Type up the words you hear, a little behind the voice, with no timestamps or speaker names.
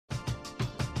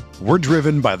We're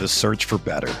driven by the search for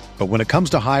better. But when it comes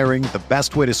to hiring, the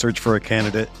best way to search for a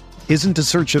candidate isn't to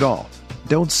search at all.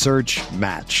 Don't search,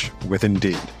 match with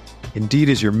Indeed. Indeed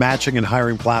is your matching and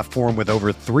hiring platform with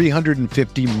over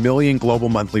 350 million global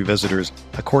monthly visitors,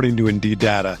 according to Indeed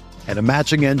data, and a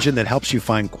matching engine that helps you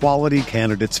find quality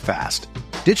candidates fast.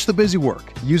 Ditch the busy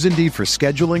work. Use Indeed for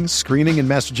scheduling, screening, and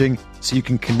messaging so you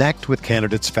can connect with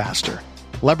candidates faster.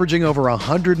 Leveraging over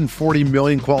 140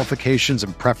 million qualifications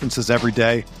and preferences every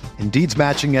day, Indeed's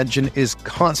matching engine is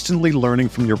constantly learning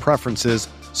from your preferences,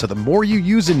 so the more you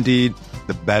use Indeed,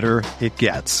 the better it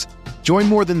gets. Join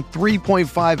more than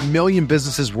 3.5 million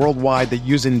businesses worldwide that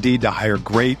use Indeed to hire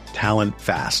great talent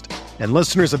fast. And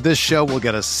listeners of this show will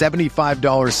get a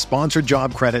 $75 sponsored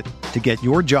job credit to get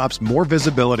your jobs more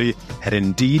visibility at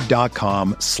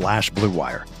Indeed.com/Blue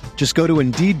Wire. Just go to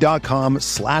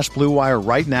Indeed.com/Blue Wire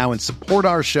right now and support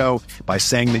our show by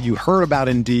saying that you heard about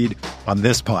Indeed on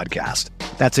this podcast.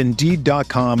 That's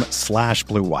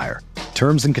Indeed.com/Blue Wire.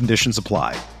 Terms and conditions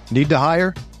apply. Need to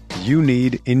hire? You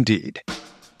need Indeed.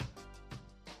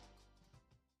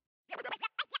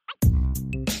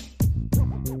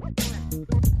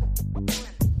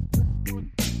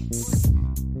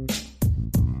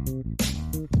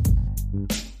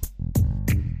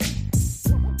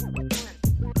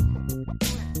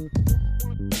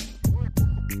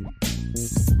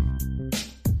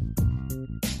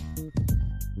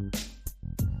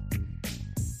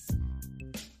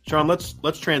 Sean,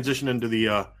 let's transition into the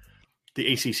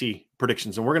ACC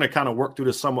predictions, and we're going to kind of work through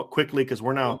this somewhat quickly because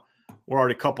we're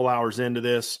already a couple hours into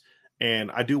this, and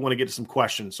I do want to get to some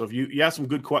questions. So if you have some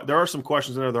good there are some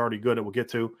questions in there that are already good that we'll get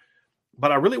to,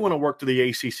 but I really want to work to the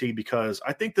ACC because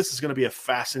I think this is going to be a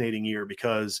fascinating year.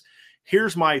 Because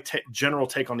here's my general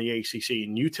take on the ACC,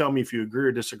 and you tell me if you agree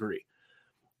or disagree.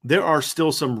 There are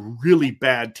still some really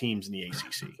bad teams in the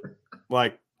ACC.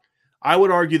 Like, I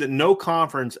would argue that no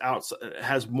conference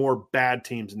has more bad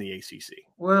teams in the ACC.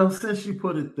 Well, since you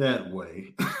put it that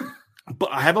way. But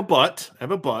I have a but.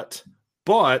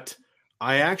 But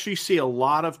I actually see a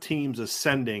lot of teams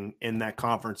ascending in that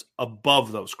conference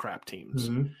above those crap teams.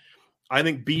 Mm-hmm. I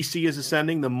think BC is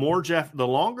ascending. The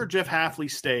longer Jeff Hafley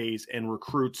stays and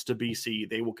recruits to BC,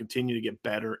 they will continue to get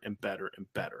better and better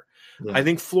and better. Yeah. I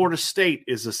think Florida State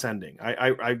is ascending.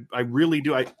 I really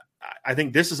do. I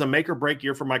think this is a make or break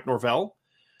year for Mike Norvell.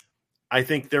 I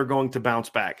think they're going to bounce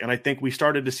back. And I think we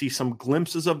started to see some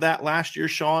glimpses of that last year,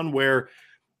 Sean, where,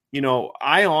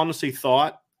 I honestly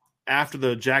thought after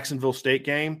the Jacksonville State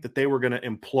game that they were going to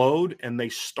implode, and they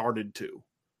started to.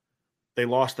 They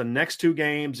lost the next two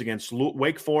games against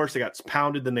Wake Forest. They got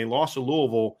pounded. Then they lost to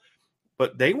Louisville,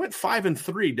 but they went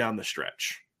 5-3 down the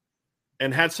stretch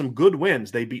and had some good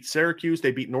wins. They beat Syracuse.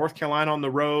 They beat North Carolina on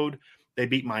the road. They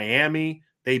beat Miami.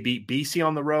 They beat BC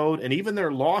on the road, and even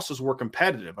their losses were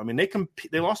competitive. I mean,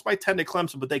 they lost by 10 to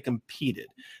Clemson, but they competed.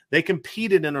 They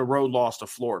competed in a road loss to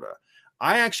Florida.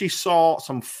 I actually saw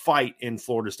some fight in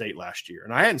Florida State last year,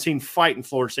 and I hadn't seen fight in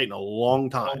Florida State in a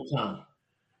long time.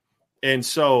 And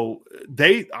so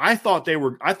I thought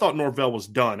Norvell was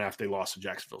done after they lost to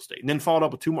Jacksonville State, and then followed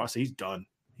up with two more. I said, he's done.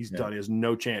 He's done. He has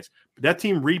no chance. But that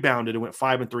team rebounded and went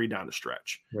 5-3 down the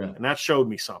stretch, and that showed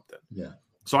me something. Yeah.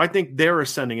 So I think they're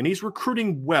ascending, and he's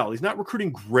recruiting well. He's not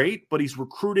recruiting great, but he's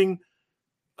recruiting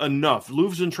enough.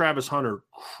 Louvs and Travis Hunter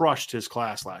crushed his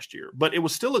class last year, but it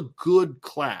was still a good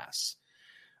class.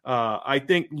 I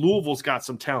think Louisville's got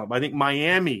some talent. I think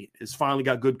Miami has finally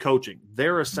got good coaching.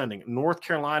 They're ascending. North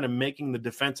Carolina making the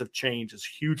defensive change is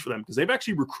huge for them because they've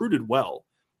actually recruited well.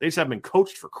 They just haven't been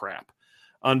coached for crap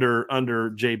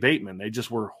under Jay Bateman. They just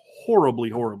were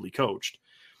horribly, horribly coached.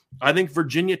 I think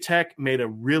Virginia Tech made a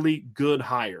really good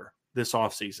hire this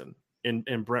offseason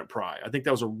in Brent Pry. I think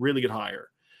that was a really good hire.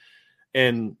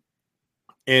 And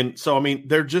so, I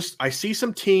mean, I see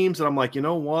some teams that I'm like, you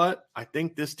know what? I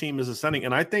think this team is ascending.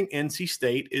 And I think NC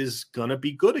State is going to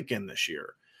be good again this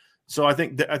year. So I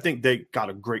think they got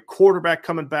a great quarterback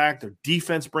coming back. Their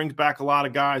defense brings back a lot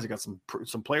of guys. They got some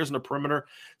players in the perimeter.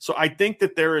 So I think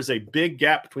that there is a big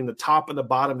gap between the top and the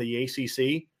bottom of the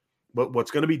ACC. But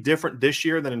what's going to be different this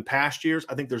year than in past years,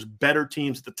 I think there's better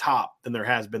teams at the top than there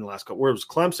has been the last couple. Where it was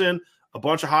Clemson, a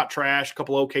bunch of hot trash, a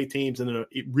couple okay teams, and then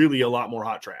really a lot more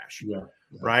hot trash. Yeah.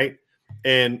 Right?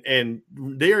 And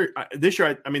they're this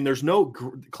year, I mean, there's no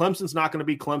 – Clemson's not going to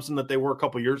be Clemson that they were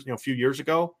a few years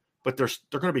ago, but they're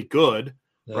going to be good,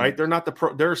 right? They're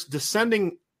not they're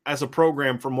descending as a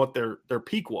program from what their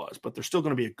peak was, but they're still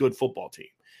going to be a good football team.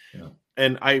 Yeah.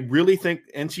 And I really think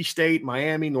NC State,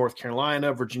 Miami, North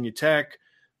Carolina, Virginia Tech,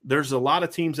 there's a lot of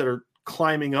teams that are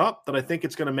climbing up that I think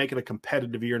it's going to make it a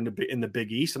competitive year in the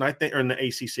Big East, and I think, or in the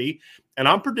ACC. And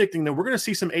I'm predicting that we're going to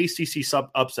see some ACC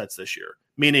upsets this year,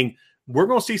 meaning we're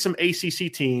going to see some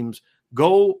ACC teams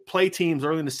go play teams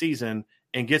early in the season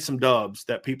and get some dubs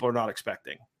that people are not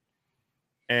expecting.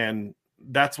 And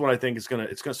that's what I think is going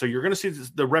to, so you're going to see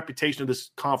the reputation of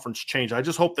this conference change. I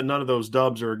just hope that none of those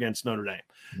dubs are against Notre Dame,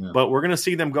 but we're going to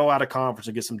see them go out of conference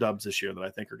and get some dubs this year that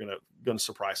I think are going to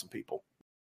surprise some people.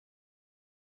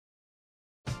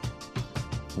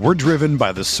 We're driven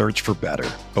by the search for better.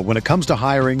 But when it comes to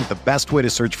hiring, the best way to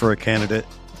search for a candidate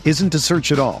isn't to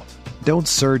search at all. Don't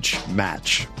search,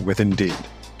 match with Indeed.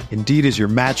 Indeed is your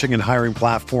matching and hiring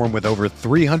platform with over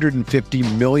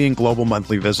 350 million global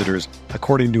monthly visitors,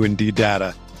 according to Indeed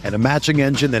data, and a matching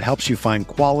engine that helps you find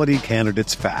quality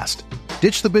candidates fast.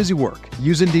 Ditch the busy work.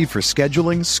 Use Indeed for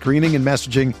scheduling, screening, and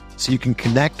messaging so you can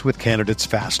connect with candidates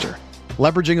faster.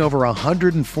 Leveraging over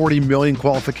 140 million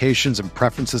qualifications and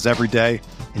preferences every day,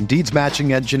 Indeed's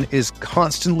matching engine is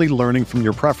constantly learning from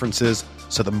your preferences,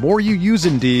 so the more you use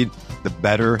Indeed, the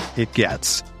better it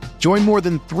gets. Join more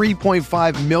than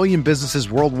 3.5 million businesses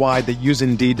worldwide that use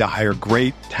Indeed to hire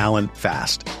great talent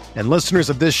fast. And listeners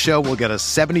of this show will get a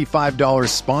 $75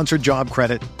 sponsored job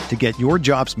credit to get your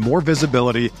jobs more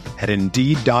visibility at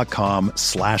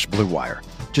Indeed.com/Blue Wire.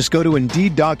 Just go to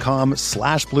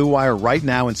Indeed.com/Blue Wire right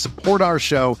now and support our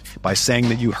show by saying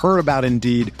that you heard about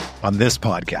Indeed on this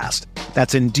podcast.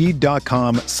 That's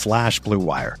Indeed.com/Blue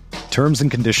Wire. Terms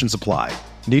and conditions apply.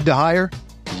 Need to hire?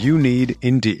 You need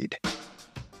Indeed.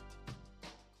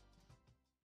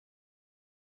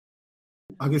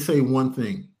 I can say one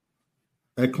thing.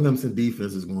 That Clemson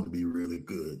defense is going to be really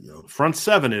good, yo. Front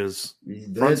seven is.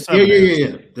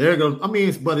 Yeah. There goes. I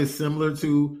mean, but it's similar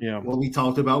to what we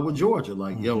talked about with Georgia.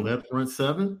 Like, that front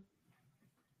seven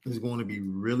is going to be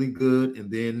really good. And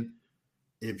then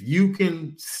if you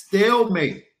can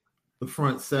stalemate the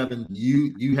front seven,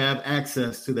 you have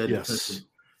access to that defensive.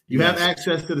 You have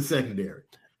access to the secondary.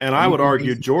 And I would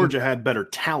argue Georgia had better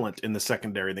talent in the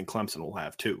secondary than Clemson will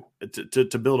have too.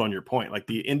 To build on your point, like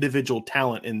the individual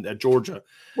talent in Georgia.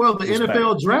 Well, the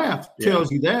NFL draft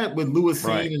tells you that with Lewis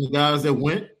Seen and the guys that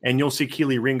went. And you'll see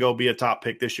Keely Ringo be a top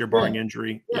pick this year, barring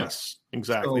injury. Yeah. Yes,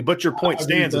 exactly. So, but your point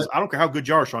stands is I don't care how good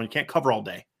you are, Sean. You can't cover all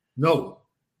day. No.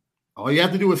 All you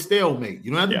have to do is stalemate. You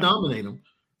don't have to dominate them.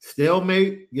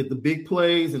 Stalemate, get the big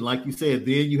plays, and like you said,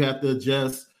 then you have to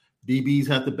adjust. DBs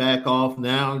have to back off.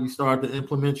 Now you start to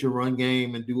implement your run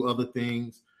game and do other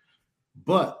things.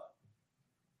 But,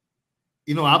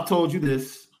 I've told you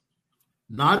this,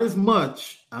 not as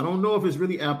much. I don't know if it's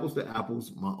really apples to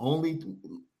apples. The only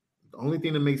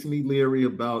thing that makes me leery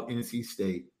about NC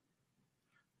State,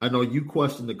 I know you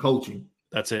question the coaching.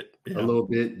 That's it. A little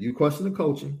bit. You question the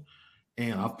coaching.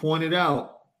 And I've pointed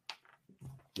out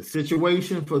the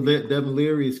situation for Devin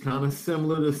Leary is kind of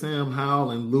similar to Sam Howell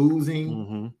and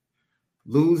losing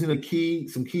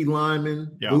some key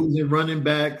linemen, losing running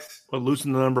backs. But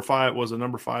losing the number 5 was a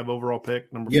number 5 overall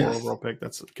pick, number 4 overall pick.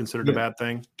 That's considered a bad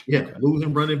thing. Yeah, okay.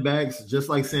 Losing running backs just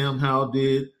like Sam Howell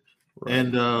did. Right.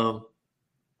 And,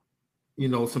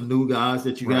 some new guys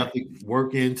that you have to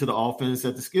work into the offense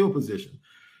at the skill position.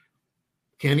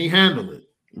 Can he handle it?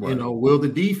 Right. Will the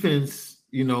defense,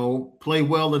 play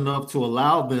well enough to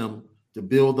allow them to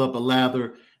build up a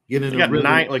lather? They got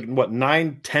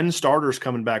 9, 10 starters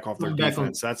coming back off their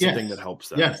defense. That's the thing that helps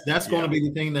them. Yes, that's going to be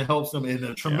the thing that helps them, and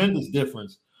a tremendous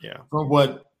difference from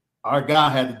what our guy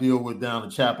had to deal with down in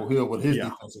Chapel Hill with his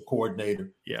defensive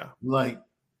coordinator. Yeah. Like,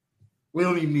 we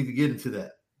don't even need to get into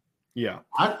that. Yeah.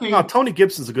 I think Tony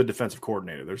Gibson's a good defensive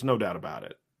coordinator. There's no doubt about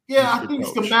it. Yeah, I think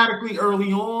schematically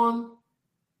early on,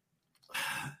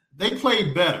 they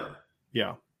played better.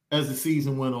 Yeah. As the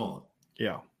season went on.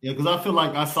 Yeah. Yeah, because I feel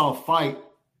like I saw a fight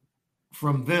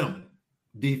from them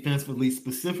defensively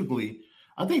specifically.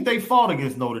 I think they fought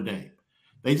against Notre Dame.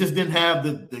 They just didn't have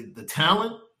the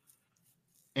talent.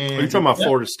 And are you talking about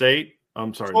Florida State?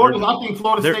 I'm sorry. I think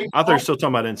Florida State. I thought you were still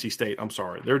talking about NC State. I'm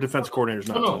sorry. Their defense coordinator is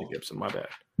not Tony Gibson. My bad.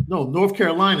 No, North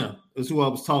Carolina is who I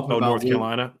was talking about. North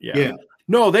Carolina? Yeah.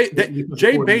 No,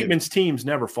 Jay Bateman's teams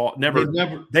never fought.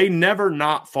 They never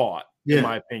not fought, in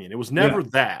my opinion. It was never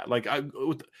that. Like,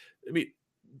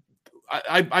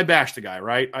 I bashed the guy,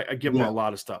 right? I give him a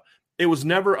lot of stuff. It was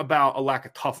never about a lack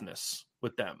of toughness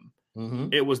with them.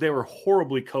 Mm-hmm. It was they were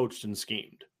horribly coached and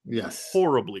schemed. Yes.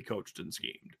 Horribly coached and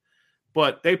schemed.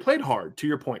 But they played hard, to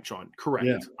your point, Sean. Correct.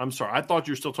 Yeah. I'm sorry. I thought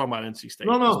you were still talking about NC State.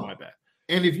 No. That's my bad.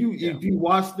 And if you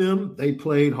watch them, they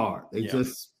played hard. They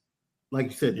just, like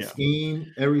you said, the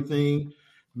scheme, everything.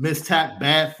 Mistack,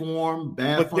 bad form,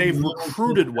 but they've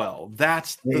recruited well.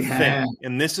 That's the thing.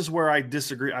 And this is where I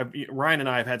disagree. Ryan and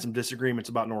I have had some disagreements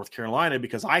about North Carolina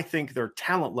because I think their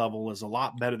talent level is a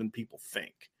lot better than people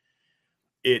think.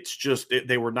 It's just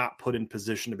they were not put in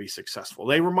position to be successful.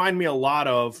 They remind me a lot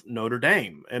of Notre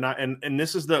Dame. And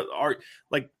this is the art.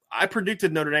 Like, I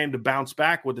predicted Notre Dame to bounce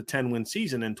back with the 10-win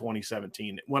season in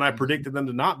 2017 when I predicted them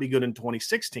to not be good in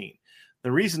 2016.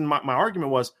 The reason my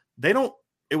argument was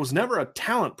it was never a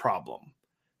talent problem.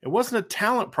 It wasn't a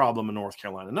talent problem in North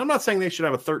Carolina. And I'm not saying they should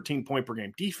have a 13-point per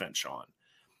game defense, Sean,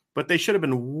 but they should have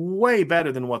been way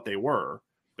better than what they were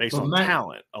based on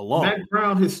talent alone. Matt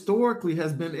Brown historically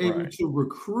has been able to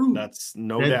recruit that's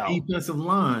no doubt defensive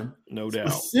line, no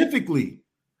doubt, specifically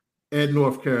at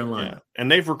North Carolina. Yeah. And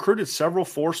they've recruited several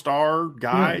 4-star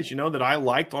guys, that I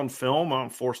liked on film.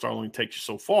 4-star only takes you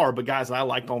so far, but guys that I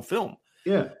liked on film.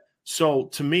 Yeah. So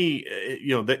to me,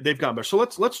 they've gotten better. So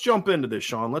let's jump into this,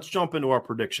 Sean. Let's jump into our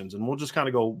predictions, and we'll just kind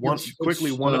of go one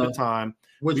at a time.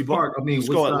 Which part? Let's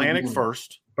go Atlantic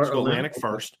first. Atlantic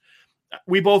first.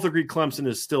 We both agree Clemson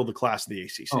is still the class of the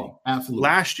ACC. Oh, absolutely.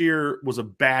 Last year was a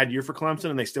bad year for Clemson,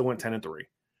 and they still went 10-3,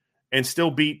 and still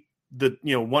beat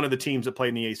one of the teams that played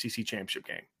in the ACC championship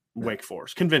game, Wake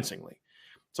Forest, convincingly.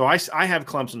 So I have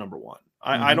Clemson number one.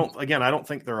 I don't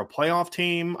think they're a playoff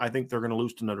team. I think they're going to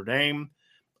lose to Notre Dame.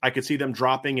 I could see them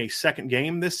dropping a second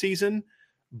game this season,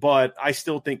 but I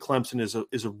still think Clemson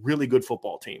is a really good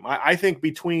football team. I think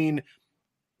between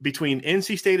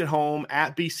NC State at home,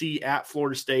 at BC, at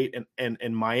Florida State,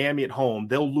 and Miami at home,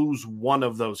 they'll lose one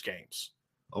of those games.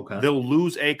 Okay. They'll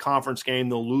lose a conference game.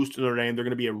 They'll lose to Notre Dame. They're going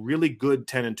to be a really good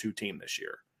 10-2 team this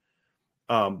year.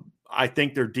 I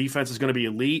think their defense is going to be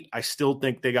elite. I still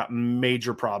think they got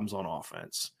major problems on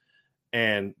offense.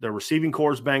 And their receiving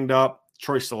core is banged up.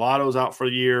 Troy Salato's out for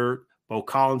the year. Bo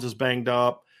Collins is banged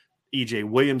up. EJ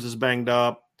Williams is banged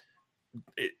up.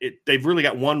 They've really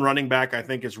got one running back I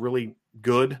think is really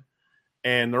good.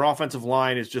 And their offensive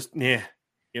line is just, Now,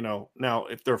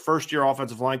 if their first-year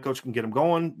offensive line coach can get them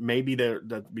going, maybe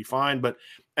that'd be fine.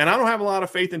 And I don't have a lot of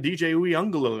faith in DJ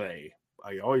Uiagalelei.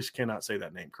 I always cannot say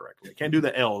that name correctly. I can't do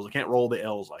the L's. I can't roll the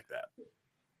L's like that.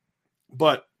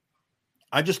 But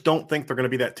I just don't think they're going to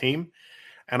be that team.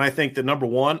 And I think that, number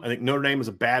one, I think Notre Dame is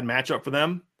a bad matchup for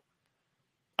them.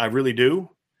 I really do.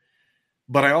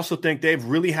 But I also think they've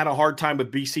really had a hard time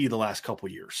with BC the last couple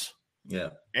of years. Yeah.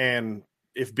 And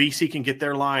if BC can get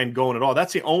their line going at all,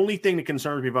 that's the only thing that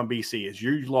concerns me about BC is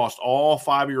you lost all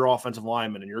 5 of your offensive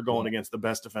linemen and you're going against the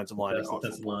best defensive line in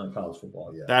college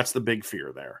football. Yeah. That's the big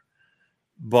fear there.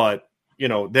 But,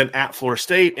 then at Florida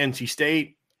State, NC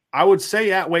State, I would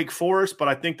say at Wake Forest, but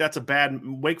I think that's a bad –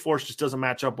 Wake Forest just doesn't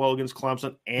match up well against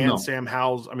Clemson and Sam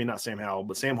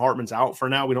Hartman's out for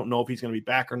now. We don't know if he's going to be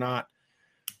back or not.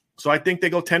 So I think they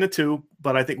go 10-2,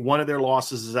 but I think one of their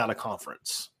losses is out of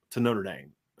conference to Notre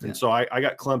Dame. And so I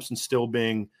got Clemson still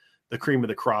being the cream of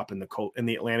the crop in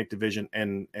the Atlantic Division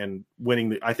and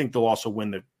winning – I think they'll also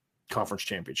win the conference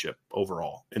championship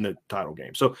overall in the title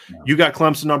game. So you got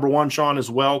Clemson number one, Sean, as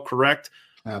well, correct?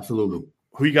 Absolutely.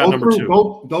 Who you got number two?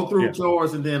 Go through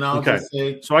yours, and then I'll just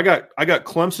say. So I got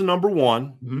Clemson number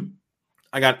one. Mm-hmm.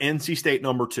 I got NC State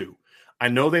number two. I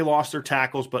know they lost their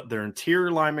tackles, but their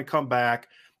interior linemen come back.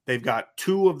 They've got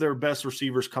 2 of their best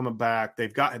receivers coming back.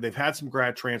 They've had some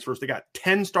grad transfers. They got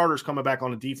 10 starters coming back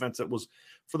on a defense that was,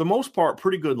 for the most part,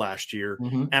 pretty good last year.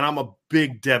 Mm-hmm. And I'm a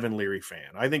big Devin Leary fan.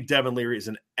 I think Devin Leary is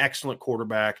an excellent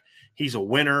quarterback. He's a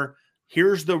winner.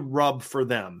 Here's the rub for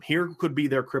them. Here could be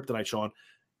their kryptonite, Sean.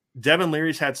 Devin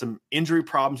Leary's had some injury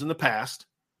problems in the past,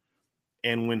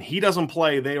 and when he doesn't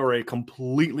play, they are a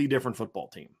completely different football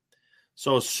team.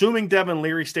 So assuming Devin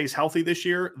Leary stays healthy this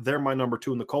year, they're my number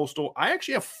 2 in the Coastal. I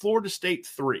actually have Florida State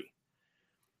 3.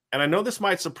 And I know this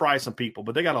might surprise some people,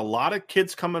 but they got a lot of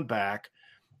kids coming back.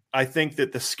 I think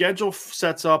that the schedule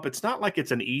sets up, it's not like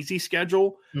it's an easy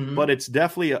schedule, but it's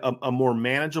definitely a more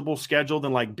manageable schedule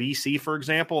than like BC, for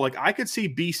example. Like I could see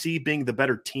BC being the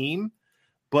better team,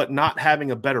 but not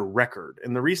having a better record.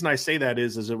 And the reason I say that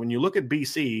is that when you look at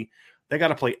BC, they got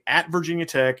to play at Virginia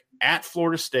Tech, at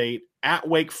Florida State, at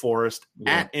Wake Forest,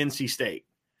 at NC State.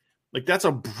 Like that's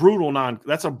a brutal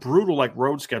like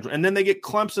road schedule. And then they get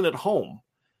Clemson at home,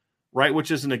 right?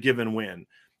 Which isn't a given win.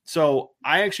 So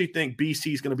I actually think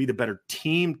BC is going to be the better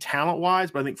team talent-wise,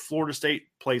 but I think Florida State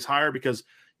plays higher because,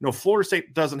 Florida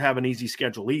State doesn't have an easy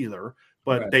schedule either,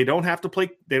 but they don't have to play.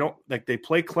 They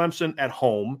play Clemson at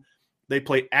home. They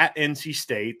play at NC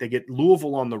State. They get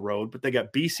Louisville on the road, but they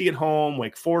got BC at home,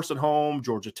 Wake Forest at home,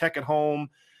 Georgia Tech at home.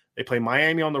 They play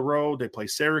Miami on the road. They play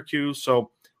Syracuse. So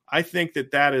I think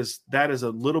that is a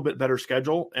little bit better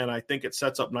schedule, and I think it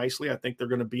sets up nicely. I think they're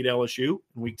going to beat LSU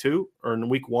in week 2, or in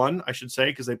week 1, I should say,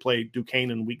 because they play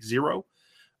Duquesne in week 0.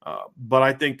 But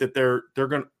I think that they're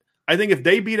going to – I think if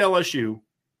they beat LSU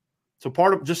 – so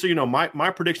part of – just so you know,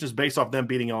 my prediction is based off them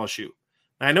beating LSU.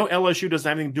 Now, I know LSU doesn't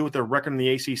have anything to do with their record in the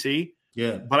ACC,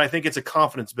 but I think it's a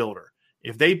confidence builder.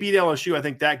 If they beat LSU, I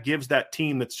think that gives that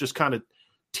team that's just kind of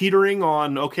teetering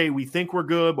on, okay, we think we're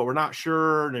good, but we're not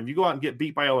sure. And if you go out and get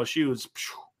beat by LSU,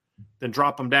 then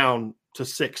drop them down to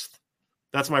 6th.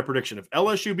 That's my prediction. If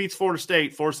LSU beats Florida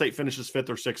State finishes 5th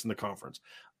or 6th in the conference.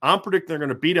 I'm predicting they're going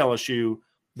to beat LSU.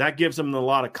 That gives them a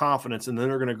lot of confidence, and then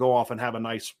they're going to go off and have a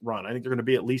nice run. I think they're going to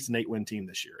be at least an 8-win team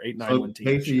this year, 8-9-win team.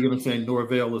 Basically, you're going to say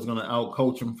Norvell is going to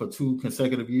outcoach them for 2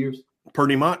 consecutive years?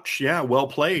 Pretty much, yeah. Well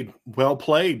played. Well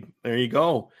played. There you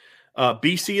go.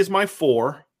 BC is my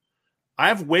 4. I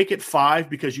have Wake at 5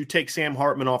 because you take Sam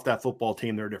Hartman off that football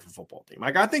team, they're a different football team.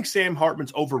 Like, I think Sam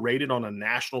Hartman's overrated on a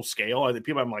national scale. I think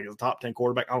people I'm like, he's a top 10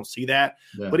 quarterback. I don't see that.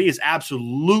 Yeah. But he is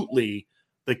absolutely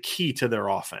the key to their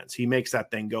offense. He makes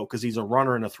that thing go because he's a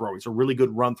runner and a thrower. He's a really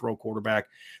good run-throw quarterback.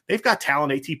 They've got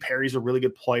talent. A.T. Perry's a really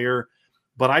good player.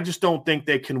 But I just don't think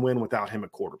they can win without him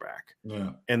at quarterback.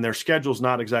 Yeah. And their schedule's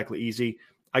not exactly easy.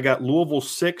 I got Louisville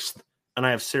 6th, and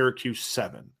I have Syracuse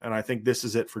 7. And I think this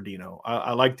is it for Dino.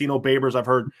 I like Dino Babers. I've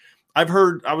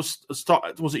heard.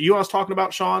 Was it you I was talking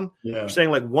about, Sean? Yeah. Saying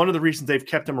like one of the reasons they've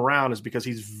kept him around is because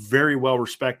he's very well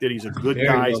respected. He's a good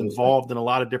guy. He's involved in a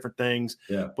lot of different things.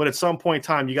 Yeah. But at some point in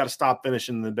time, you got to stop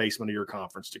finishing in the basement of your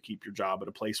conference to keep your job at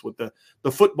a place with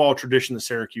the football tradition that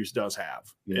Syracuse does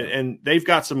have. Yeah. And they've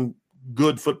got some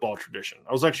good football tradition.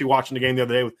 I was actually watching the game the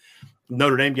other day with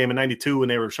Notre Dame game in 92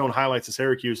 and they were showing highlights of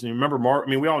Syracuse. And you remember,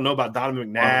 we all know about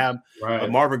Donovan McNabb.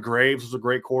 Right. Marvin Graves was a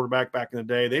great quarterback back in the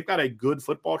day. They've got a good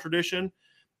football tradition,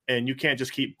 and you can't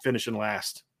just keep finishing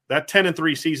last. That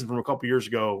 10-3 season from a couple years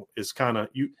ago is kind of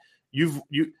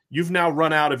you've now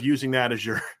run out of using that as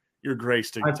your grace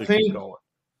to keep going.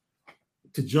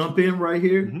 To jump in right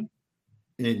here,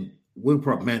 and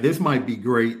this might be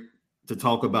great to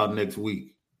talk about next week.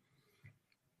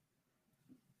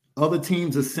 Other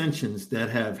teams' ascensions that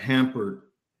have hampered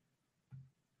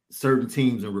certain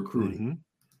teams in recruiting. Mm-hmm.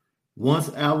 Once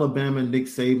Alabama and Nick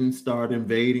Saban started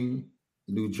invading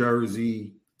New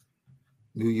Jersey,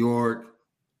 New York,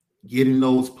 getting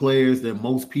those players that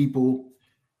most people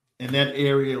in that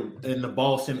area, in the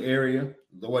Boston area,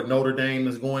 what Notre Dame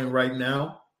is going right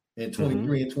now in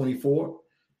 23 and 24,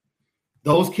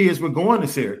 those kids were going to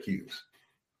Syracuse.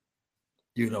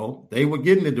 They were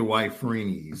getting the Dwight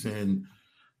Freeney's and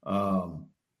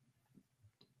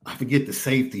I forget the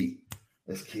safety.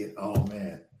 This kid, oh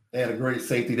man, they had a great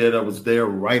safety that was there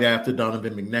right after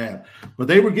Donovan McNabb. But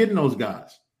they were getting those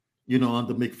guys,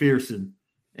 under McPherson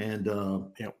and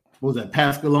what was that?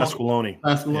 Pasqualoni.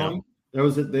 Yeah. There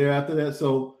was it there after that.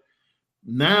 So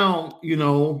now,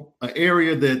 an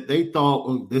area that they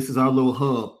thought, this is our little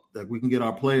hub that we can get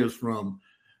our players from.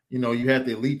 You had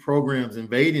the elite programs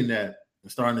invading that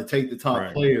and starting to take the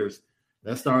top players.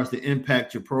 That starts to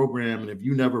impact your program, and if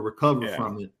you never recover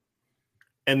from it.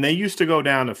 And they used to go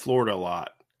down to Florida a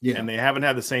lot, and they haven't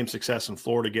had the same success in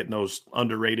Florida getting those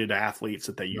underrated athletes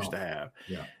that they used to have.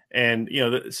 Yeah, and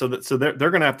so they're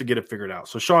going to have to get it figured out.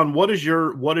 So, Sean, what is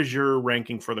your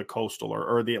ranking for the Coastal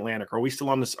or the Atlantic? Are we still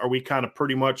on this? Are we kind of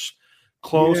pretty much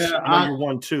close? Yeah, I know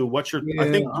you're 1-2. What's your? I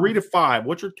think 3 to 5.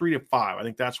 What's your 3 to 5? I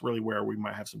think that's really where we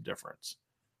might have some difference.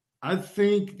 I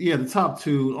think, the top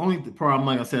 2. Only the problem,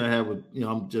 like I said, I have with,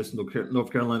 I'm just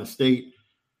North Carolina State.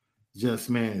 Just,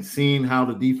 man, seeing how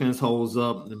the defense holds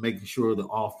up and making sure the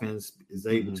offense is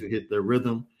able to hit their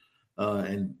rhythm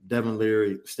and Devin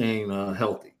Leary staying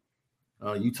healthy.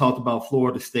 You talked about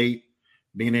Florida State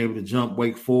being able to jump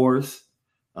Wake Forest.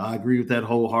 I agree with that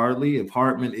wholeheartedly. If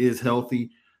Hartman is healthy,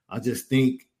 I just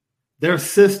think their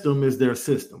system is their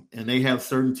system. And they have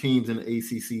certain teams in the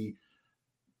ACC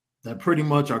that pretty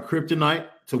much are kryptonite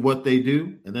to what they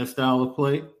do and their style of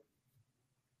play.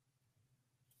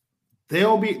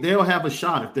 They'll have a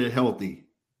shot if they're healthy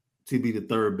to be the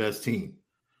 3rd best team.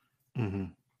 Mm-hmm.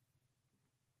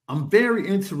 I'm very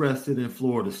interested in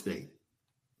Florida State.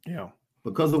 Yeah.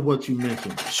 Because of what you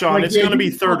mentioned. Sean, it's going to be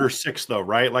 3rd or 6th, though,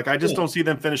 right? Like, I just don't see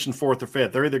them finishing 4th or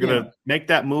 5th. They're either going to make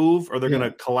that move or they're going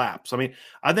to collapse.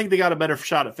 I think they got a better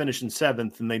shot at finishing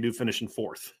 7th than they do finishing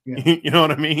 4th. Yeah. You know what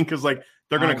I mean? Because,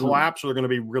 they're going to collapse or they're going to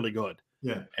be really good.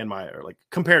 Yeah.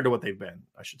 Compared to what they've been,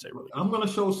 I should say. Really good. I'm going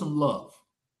to show some love,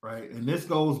 right? And this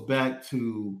goes back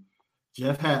to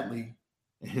Jeff Hatley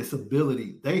and his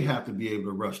ability. They have to be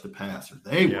able to rush the passer.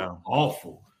 They were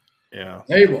awful. Yeah,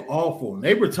 they were awful. And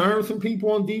they returned some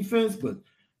people on defense, but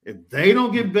If they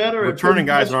don't get better, returning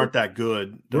guys aren't that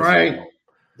good, right?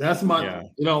 That's my,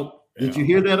 Did you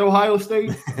hear that, Ohio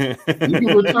State? You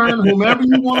can return whomever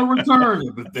you want to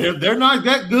return, but they're not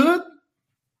that good.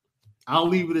 I'll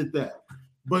leave it at that.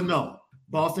 But no,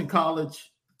 Boston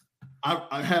College,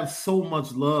 I have so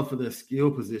much love for their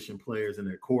skill position players and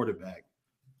their quarterback.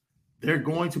 They're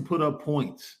going to put up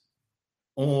points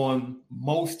on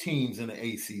most teams in the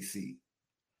ACC.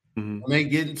 When they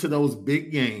get into those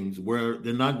big games where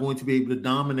they're not going to be able to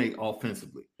dominate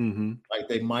offensively like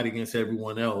they might against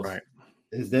everyone else,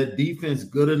 is that defense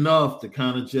good enough to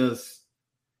kind of just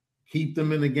keep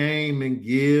them in the game and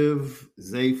give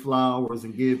Zay Flowers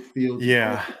and give Fields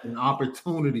an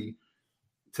opportunity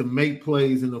to make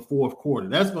plays in the fourth quarter?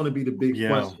 That's going to be the big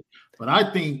question. But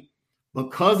I think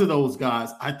because of those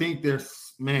guys, I think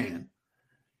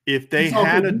if they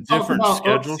had a different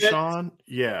schedule, Sean,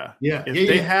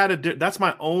 they had that's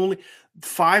my only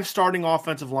 5 starting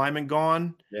offensive linemen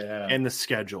gone, and the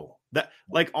schedule. That,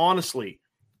 like, honestly,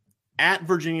 at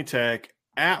Virginia Tech,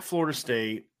 at Florida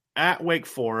State, at Wake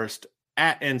Forest,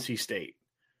 at NC State,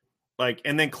 like,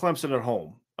 and then Clemson at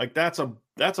home. Like, that's a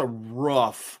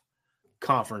rough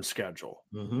conference schedule.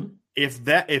 If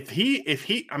they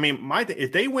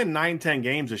win 9-10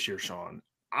 games this year, Sean,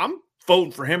 I'm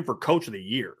voting for him for coach of the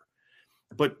year.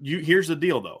 But here's the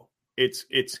deal, though. It's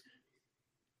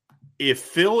if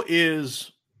Phil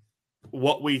is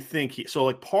what we think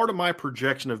part of my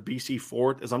projection of BC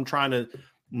fourth is I'm trying to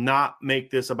not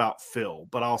make this about Phil,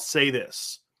 but I'll say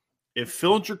this. If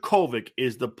Phil Jurkovec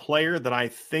is the player that I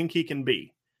think he can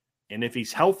be, and if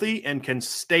he's healthy and can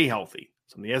stay healthy,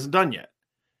 something he hasn't done yet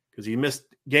because he missed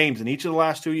games in each of the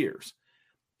last 2 years.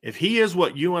 If he is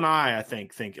what you and I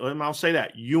think, and I'll say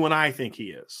that, you and I think he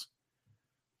is,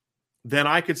 then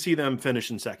I could see them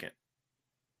finishing second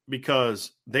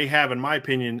because they have, in my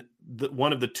opinion,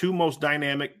 one of the 2 most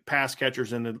dynamic pass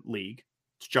catchers in the league.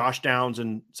 It's Josh Downs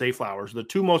and Zay Flowers, the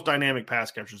 2 most dynamic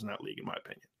pass catchers in that league, in my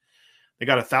opinion. They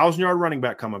got a 1,000-yard running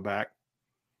back coming back.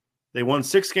 They won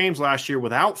 6 games last year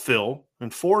without Phil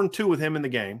and 4-2 with him in the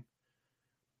game.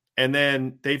 And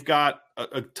then they've got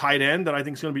a tight end that I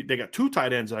think is going to be – they got 2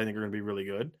 tight ends that I think are going to be really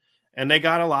good. And they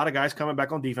got a lot of guys coming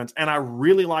back on defense. And I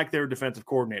really like their defensive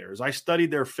coordinators. I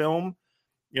studied their film,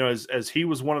 as he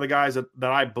was one of the guys that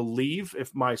I believe,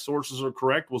 if my sources are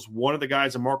correct, was one of the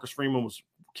guys that Marcus Freeman was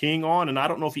keying on. And I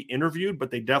don't know if he interviewed, but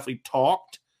they definitely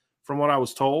talked from what I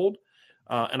was told.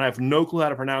 And I have no clue how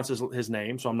to pronounce his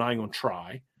name, so I'm not even going to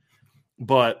try.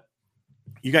 But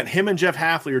you got him and Jeff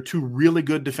Hafley are 2 really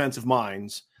good defensive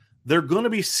minds. They're going to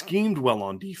be schemed well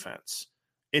on defense.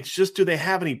 It's just, do they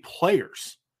have any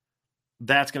players?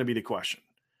 That's going to be the question.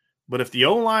 But if the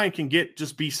O-line can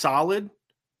just be solid,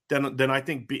 then I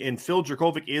think, and Phil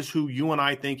Jurkovec is who you and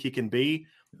I think he can be,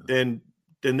 then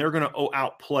they're going to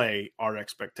outplay our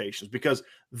expectations because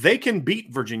they can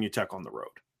beat Virginia Tech on the road.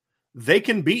 They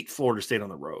can beat Florida State on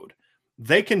the road.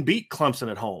 They can beat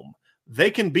Clemson at home. They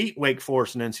can beat Wake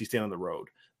Forest and NC State on the road.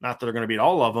 Not that they're going to beat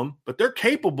all of them, but they're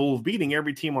capable of beating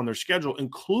every team on their schedule,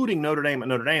 including Notre Dame at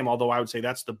Notre Dame, although I would say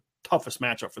that's the toughest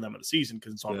matchup for them of the season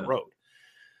because it's on the road.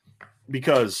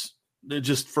 Because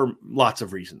just for lots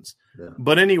of reasons. Yeah.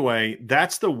 But anyway,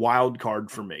 that's the wild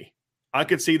card for me. I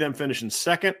could see them finishing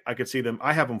second. I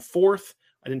have them fourth.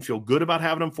 I didn't feel good about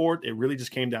having them fourth. It really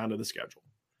just came down to the schedule.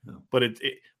 Yeah. But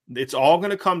it's all going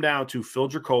to come down to Phil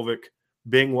Jurkovec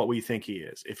being what we think he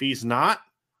is. If he's not,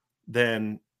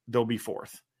 then they'll be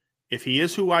fourth. If he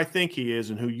is who I think he is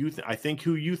and who you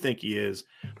think he is,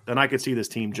 then I could see this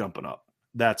team jumping up.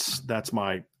 That's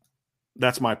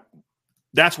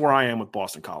where I am with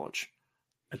Boston College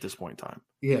at this point in time.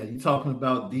 Yeah, you're talking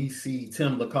about DC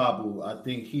Tim Lakabu. I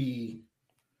think he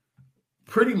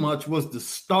pretty much was the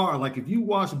star. Like, if you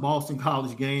watch Boston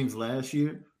College games last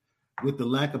year with the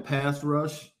lack of pass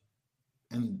rush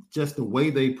and just the way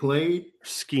they played,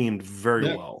 schemed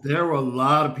very well. There were a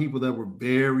lot of people that were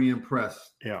very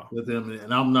impressed with him,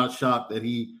 and I'm not shocked that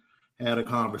he had a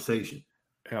conversation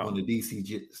on the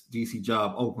DC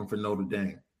job open for Notre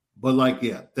Dame. But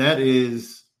that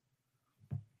is,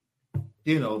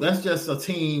 that's just a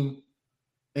team.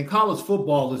 And college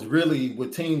football is really,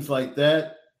 with teams like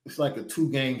that, it's like a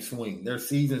 2-game swing. Their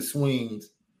season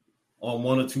swings on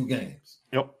 1 or 2 games.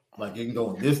 Yep. Like, it can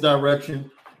go in this direction,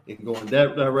 it can go in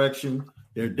that direction.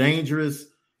 They're dangerous.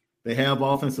 They have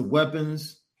offensive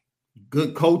weapons,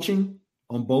 good coaching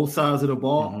on both sides of the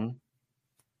ball.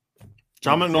 Mm-hmm.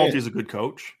 John McNulty is a good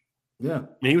coach. Yeah.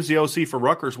 I mean, he was the OC for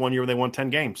Rutgers one year when they won 10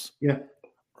 games. Yeah.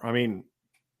 I mean,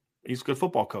 he's a good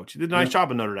football coach. He did a nice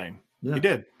job in Notre Dame. Yeah. He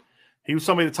did. He was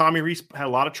somebody that Tommy Rees had a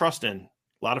lot of trust in,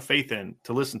 a lot of faith in,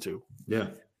 to listen to. Yeah.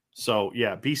 So,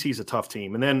 yeah, BC's a tough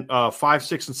team. And then 5,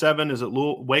 6, and 7, is it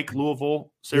Wake,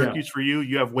 Louisville, Syracuse for you?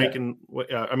 You have Wake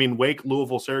Wake,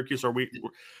 Louisville, Syracuse.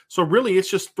 So really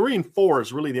it's just 3 and 4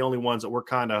 is really the only ones that we're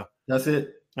kind of – that's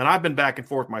it. And I've been back and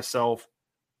forth myself.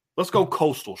 Let's go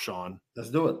Coastal, Sean. Let's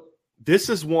do it. This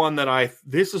is the one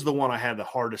I had the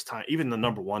hardest time, even the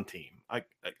number 1 team.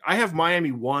 I have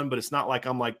Miami 1, but it's not like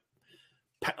I'm like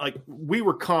we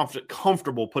were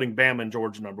comfortable putting Bama and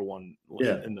Georgia number 1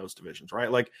 in those divisions,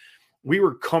 right? Like we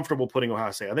were comfortable putting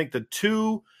Ohio State. I think the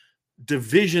 2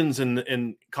 divisions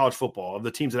in college football of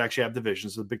the teams that actually have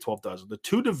divisions, the Big 12 does, the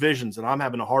 2 divisions that I'm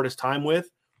having the hardest time with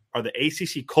are the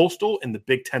ACC Coastal and the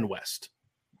Big 10 West.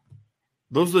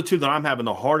 Those are the 2 that I'm having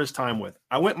the hardest time with.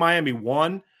 I went Miami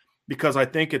 1 because I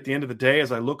think at the end of the day,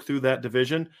 as I look through that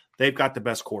division, they've got the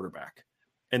best quarterback.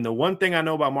 And the one thing I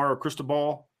know about Mario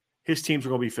Cristobal, his teams are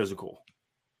going to be physical.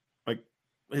 Like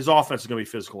his offense is going to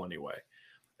be physical anyway.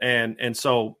 And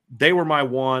so they were my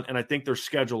 1. And I think their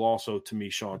schedule also, to me,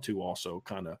 Sean, too, also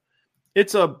kind of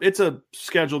it's a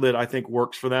schedule that I think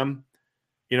works for them.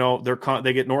 You know,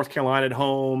 they get North Carolina at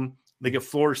home, they get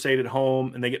Florida State at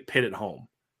home, and they get Pitt at home.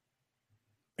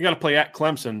 They got to play at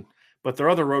Clemson, but their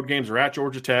other road games are at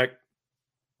Georgia Tech,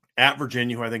 at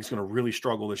Virginia, who I think is going to really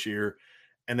struggle this year,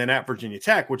 and then at Virginia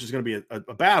Tech, which is going to be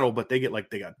a battle. But they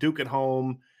got Duke at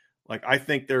home. Like I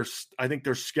think their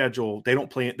schedule, they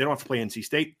don't have to play NC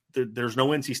State. There's no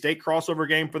NC State crossover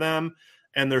game for them,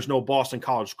 and there's no Boston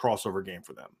College crossover game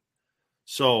for them.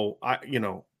 So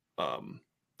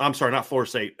I'm sorry, not Florida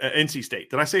State, NC State.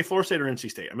 Did I say Florida State or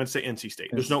NC State? I meant to say NC State.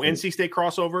 There's no NC State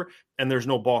crossover, and there's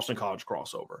no Boston College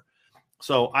crossover.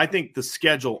 So I think the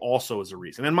schedule also is a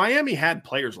reason. And Miami had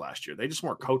players last year. They just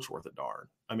weren't coached worth a darn.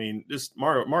 I mean, just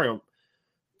Mario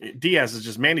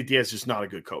Diaz Manny Diaz is just not a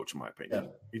good coach, in my opinion.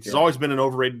 Yeah. He's always been an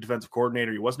overrated defensive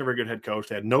coordinator. He wasn't a very good head coach.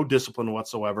 They had no discipline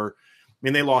whatsoever. I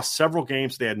mean, they lost several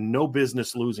games they had no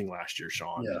business losing last year,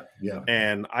 Sean. Yeah.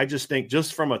 And I just think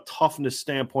just from a toughness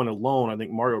standpoint alone, I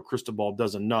think Mario Cristobal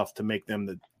does enough to make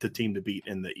them the team to beat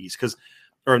in the East,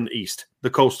 the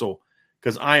Coastal,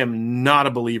 because I am not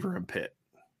a believer in Pitt.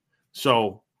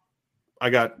 So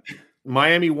I got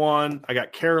Miami 1, I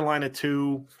got Carolina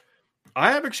 2.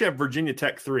 I actually have Virginia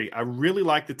Tech 3. I really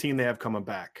like the team they have coming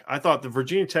back. I thought the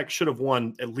Virginia Tech should have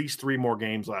won at least 3 more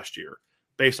games last year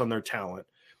based on their talent.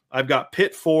 I've got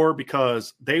Pitt 4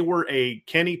 because they were a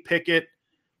Kenny Pickett,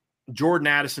 Jordan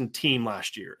Addison team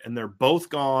last year, and they're both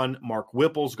gone. Mark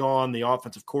Whipple's gone, the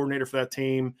offensive coordinator for that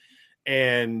team.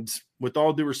 And with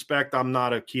all due respect, I'm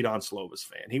not a Keaton Slovis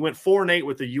fan. He went 4-8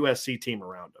 with the USC team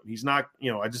around him. He's not,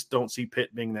 I just don't see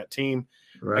Pitt being that team.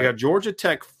 Right. I got Georgia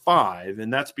Tech 5,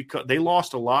 and that's because they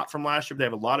lost a lot from last year. They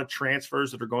have a lot of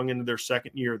transfers that are going into their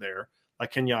second year there,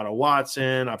 like Kenyatta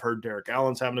Watson. I've heard Derek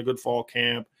Allen's having a good fall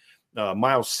camp.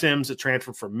 Miles Sims that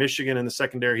transferred from Michigan in the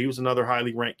secondary. He was another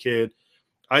highly ranked kid.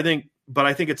 I think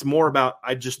it's more about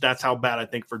that's how bad I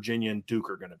think Virginia and Duke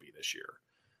are going to be this year.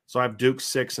 So I have Duke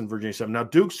 6 and Virginia 7. Now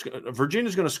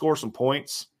Virginia's going to score some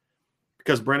points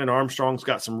because Brennan Armstrong's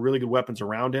got some really good weapons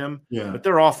around him. Yeah. But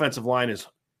their offensive line is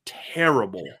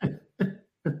terrible.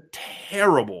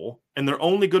 Terrible. And their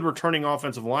only good returning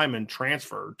offensive lineman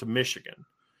transferred to Michigan.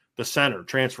 The center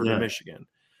transferred to Michigan.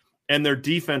 And their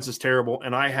defense is terrible,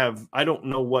 and I don't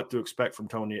know what to expect from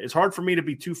Tony. It's hard for me to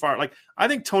be too far. Like I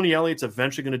think Tony Elliott's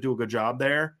eventually going to do a good job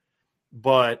there,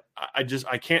 but I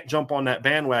can't jump on that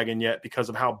bandwagon yet because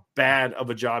of how bad of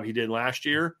a job he did last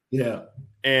year. Yeah.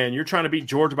 And you're trying to beat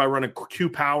Georgia by running Q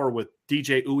power with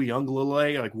DJ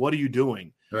Uiagalelei. Like, what are you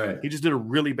doing? Right. He just did a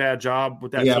really bad job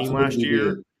with that team last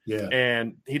year. Did. Yeah.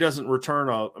 And he doesn't return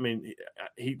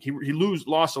he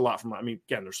lost a lot from,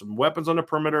 again, there's some weapons on the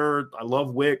perimeter. I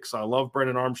love Wicks. I love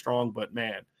Brendan Armstrong, but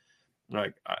man,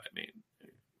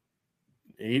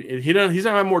 he's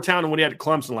not have more talent than what he had at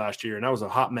Clemson last year. And that was a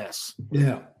hot mess.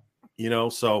 Yeah.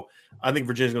 So I think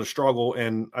Virginia's going to struggle,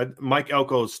 and Mike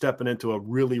Elko is stepping into a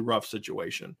really rough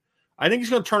situation. I think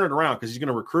he's going to turn it around because he's going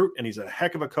to recruit, and he's a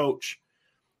heck of a coach,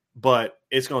 but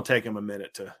it's going to take him a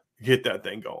minute to get that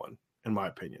thing going, in my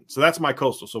opinion. So that's my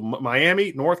Coastal. So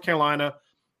Miami, North Carolina,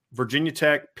 Virginia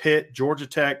Tech, Pitt, Georgia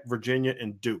Tech, Virginia,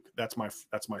 and Duke. That's my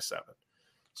 7.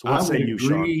 So what say you,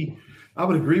 Sean? I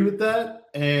would agree with that,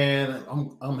 and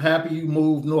I'm happy you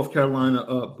moved North Carolina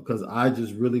up because I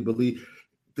just really believe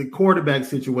the quarterback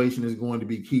situation is going to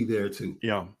be key there too.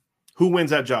 Yeah. Who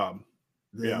wins that job?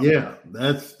 Yeah,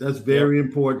 that's very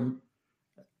important.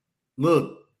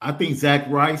 Look, I think Zach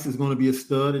Rice is going to be a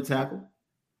stud at tackle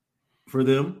for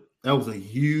them. That was a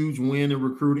huge win in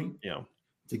recruiting. Yeah.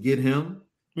 To get him.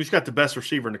 He's got the best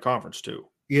receiver in the conference too.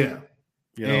 Yeah.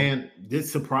 And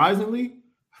this surprisingly,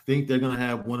 I think they're going to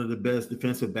have one of the best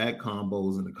defensive back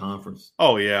combos in the conference.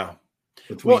 Oh, yeah.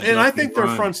 Well, and I think their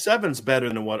front seven's better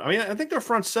than I think their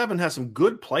front seven has some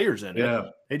good players in it. Yeah.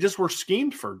 They just were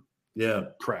schemed for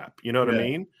crap. You know what I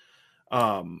mean?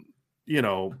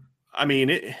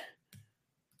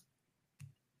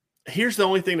 Here's the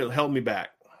only thing that held me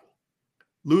back.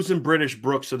 Losing British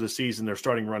Brooks to the season, their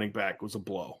starting running back, was a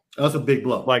blow. That's a big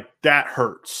blow. Like, that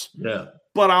hurts. Yeah.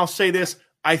 But I'll say this.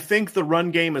 I think the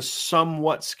run game is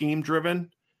somewhat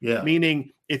scheme-driven. Yeah.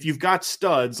 Meaning, if you've got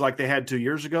studs like they had 2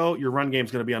 years ago, your run game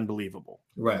is going to be unbelievable.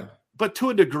 Right. But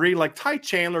to a degree, like Ty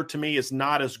Chandler, to me, is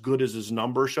not as good as his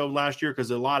numbers showed last year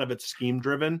because a lot of it's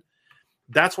scheme-driven.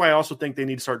 That's why I also think they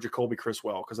need to start Jacoby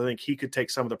Criswell because I think he could take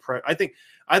some of the pressure. I think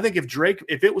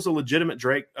if it was a legitimate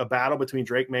battle between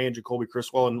Drake May and Jacoby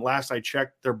Criswell, and last I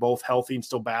checked, they're both healthy and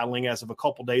still battling. As of a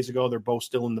couple days ago, they're both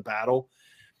still in the battle.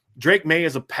 Drake May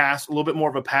is a little bit more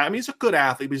of a pass. I mean, he's a good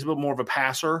athlete, but he's a bit more of a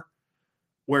passer,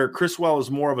 where Criswell is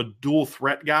more of a dual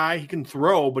threat guy. He can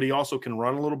throw, but he also can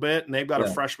run a little bit. And they've got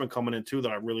a freshman coming in too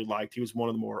that I really liked. He was one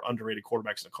of the more underrated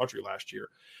quarterbacks in the country last year.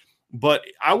 But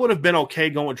I would have been okay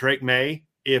going with Drake May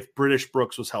if British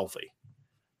Brooks was healthy,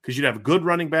 because you'd have a good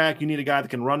running back. You need a guy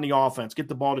that can run the offense, get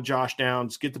the ball to Josh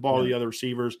Downs, get the ball to the other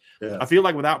receivers. Yeah. I feel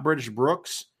like without British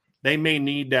Brooks, they may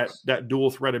need that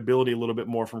dual threat ability a little bit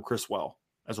more from Criswell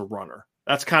as a runner.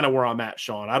 That's kind of where I'm at,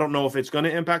 Sean. I don't know if it's going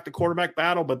to impact the quarterback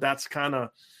battle, but that's kind of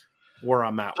where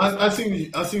I'm at. I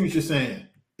see what you're saying.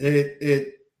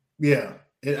 It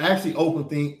actually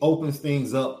opens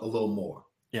things up a little more.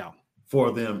 Yeah.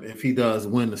 For them if he does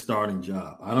win the starting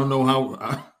job. I don't know how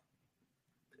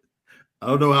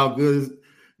good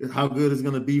it's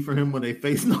going to be for him when they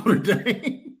face Notre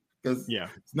Dame, because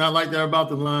it's not like they're about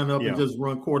to line up and just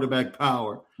run quarterback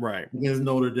power against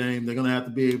Notre Dame. They're going to have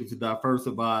to be able to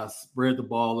diversify, spread the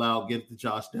ball out, get it to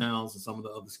Josh Downs and some of the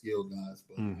other skilled guys.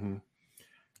 But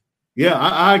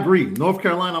I agree. North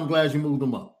Carolina, I'm glad you moved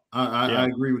them up. I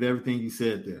agree with everything you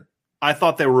said there. I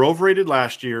thought they were overrated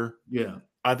last year. Yeah.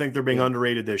 I think they're being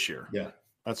underrated this year. Yeah.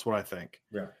 That's what I think.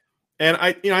 Yeah. And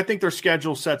I think their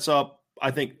schedule sets up,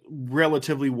 I think,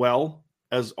 relatively well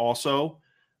as also.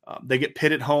 They get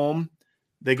Pitt at home.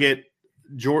 They get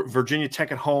Virginia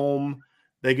Tech at home.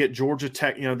 They get Georgia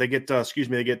Tech. They get Georgia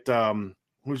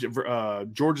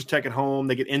Tech at home.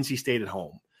 They get NC State at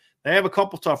home. They have a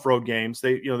couple tough road games.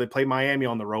 They play Miami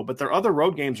on the road, but their other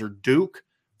road games are Duke,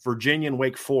 Virginia, and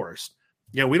Wake Forest.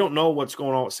 We don't know what's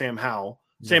going on with Sam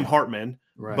Hartman.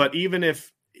 Right. But even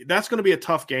if that's going to be a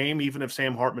tough game, even if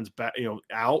Sam Hartman's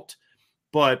out,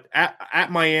 but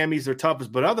at Miami's their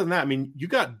toughest. But other than that, I mean, you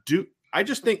got Duke. I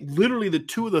just think literally the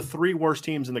two of the three worst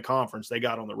teams in the conference they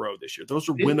got on the road this year. Those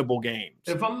are winnable games.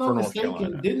 If I'm not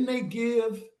mistaken, didn't they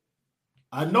give?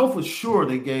 I know for sure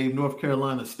they gave North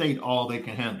Carolina State all they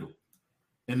can handle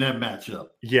in that matchup.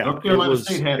 Yeah, North Carolina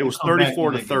State had it was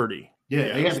 34-30.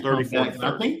 Yeah, they had to come back.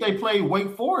 I think they played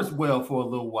Wake Forest well for a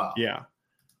little while. Yeah.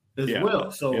 As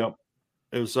well. So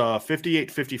it was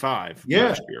 58-55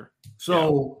 last year.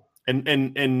 So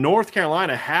and North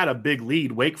Carolina had a big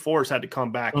lead. Wake Forest had to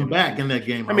come back in that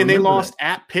game. I mean, they lost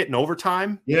at Pitt in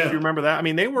overtime. Yeah. If you remember that. I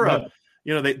mean, they were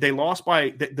they lost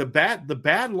by the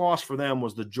bad loss for them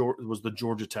was the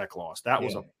Georgia Tech loss. That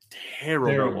was a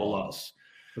terrible loss.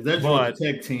 That Georgia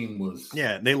Tech team was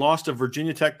they lost to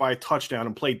Virginia Tech by a touchdown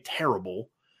and played terrible.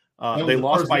 They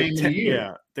lost by 10.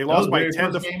 Yeah, they lost by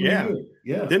 10.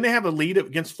 Didn't they have a lead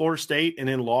against Florida State and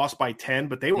then lost by 10?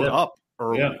 But they were up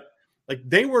early. Yeah. Like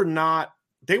they were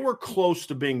close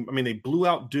to being. I mean, they blew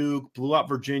out Duke, blew out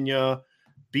Virginia,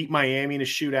 beat Miami in a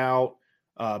shootout.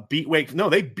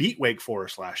 They beat Wake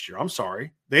Forest last year. I'm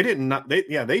sorry, they didn't.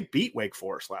 They beat Wake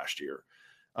Forest last year.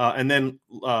 And then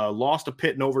lost to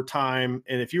Pitt in overtime.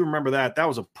 And if you remember that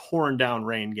was a pouring down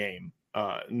rain game.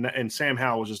 And Sam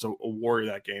Howell was just a warrior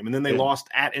that game. And then they lost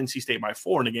at NC State by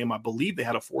 4 in a game. I believe they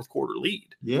had a fourth quarter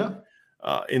lead. Yeah.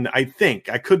 And I think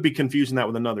I could be confusing that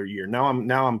with another year. Now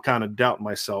I'm kind of doubting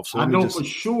myself. So I know for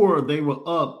sure they were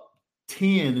up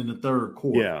 10 in the third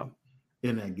quarter. Yeah.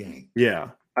 In that game. Yeah.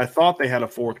 I thought they had a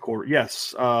fourth quarter.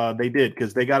 Yes, they did,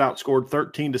 because they got outscored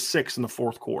 13-6 in the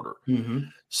fourth quarter. Mm-hmm.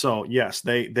 So yes,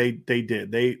 they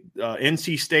did.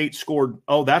 NC State scored.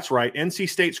 Oh, that's right. NC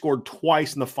State scored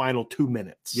twice in the final 2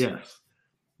 minutes. Yes,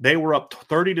 they were up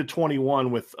 30-21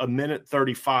 with a minute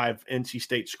 35. NC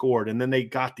State scored, and then they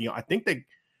got I think they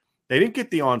didn't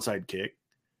get the onside kick.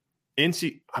 I'm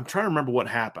trying to remember what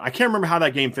happened. I can't remember how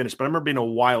that game finished, but I remember being a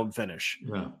wild finish.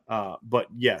 Yeah. But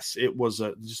yes, it was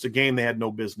just a game they had no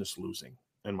business losing,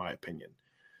 in my opinion.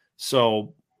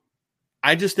 So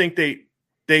I just think they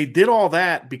did all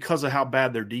that because of how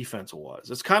bad their defense was.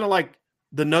 It's kind of like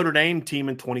the Notre Dame team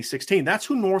in 2016. That's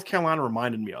who North Carolina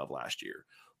reminded me of last year.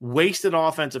 Wasted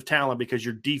offensive talent because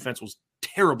your defense was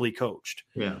terribly coached.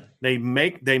 Yeah. They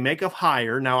make a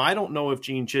hire. Now, I don't know if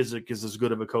Gene Chizik is as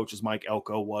good of a coach as Mike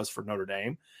Elko was for Notre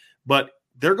Dame, but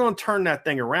they're going to turn that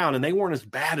thing around, and they weren't as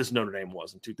bad as Notre Dame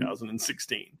was in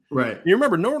 2016. Right. You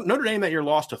remember Notre Dame that year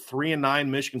lost to 3-9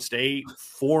 Michigan State,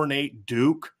 4-8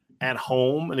 Duke at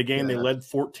home in a game they led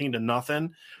 14-0.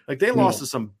 Like they lost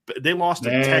to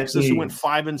Texas, who went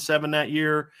 5-7 that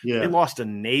year. Yeah. They lost to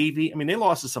Navy. I mean, they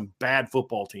lost to some bad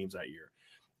football teams that year.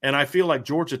 And I feel like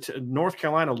North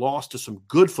Carolina lost to some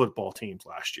good football teams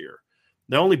last year.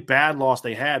 The only bad loss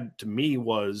they had to me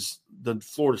was losing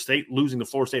to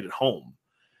Florida State at home.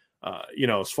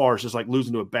 As far as just like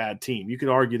losing to a bad team. You could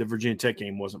argue the Virginia Tech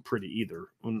game wasn't pretty either.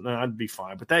 I'd be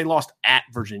fine. But they lost at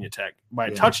Virginia Tech by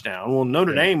a touchdown. Well,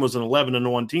 Notre Dame was an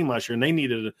 11-1 team last year, and they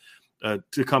needed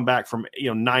to come back from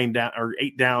 9 down or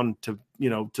 8 down to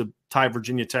tie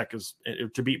Virginia Tech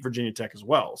to beat Virginia Tech as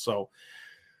well. So,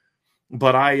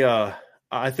 but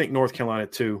I think North Carolina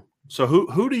too. So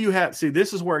who do you have? See,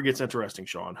 this is where it gets interesting,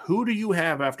 Sean. Who do you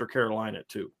have after Carolina at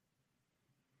 2?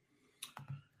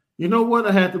 You know what?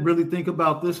 I had to really think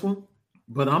about this one,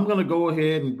 but I'm going to go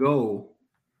ahead and go.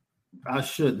 I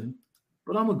shouldn't,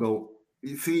 but I'm going to go.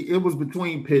 You see, it was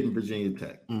between Pitt and Virginia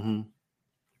Tech,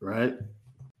 right?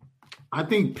 I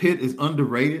think Pitt is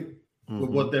underrated with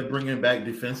what they're bringing back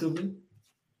defensively,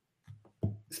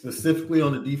 specifically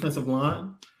on the defensive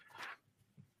line.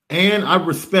 And I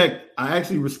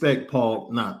actually respect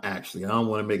Paul. Not actually. I don't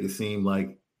want to make it seem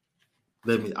like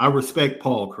I respect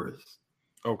Paul Chris.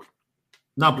 Okay.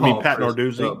 Not Paul. You mean Pat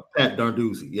Narduzzi? Pat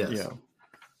Narduzzi, yes. Yeah.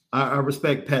 I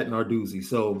respect Pat Narduzzi.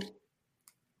 So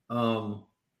I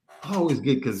always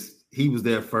get because he was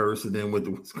there first and then with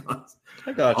the Wisconsin.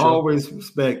 I got you. I always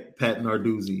respect Pat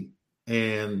Narduzzi.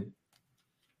 And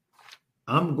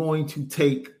I'm going to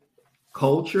take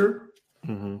culture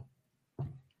and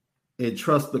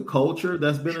trust the culture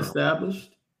that's been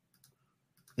established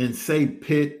and say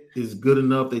Pitt is good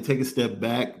enough. They take a step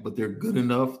back, but they're good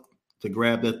enough to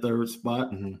grab that third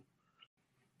spot.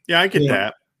 Yeah, I get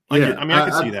that. I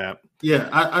can see that. Yeah,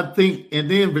 I think, and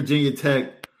then Virginia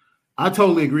Tech, I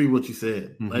totally agree with what you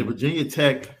said. Like Virginia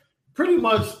Tech, pretty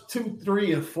much 2,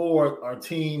 3, and 4 are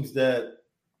teams that,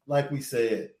 like we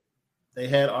said, they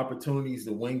had opportunities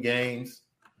to win games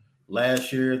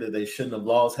last year that they shouldn't have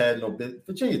lost.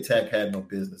 Virginia Tech had no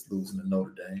business losing to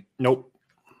Notre Dame. Nope.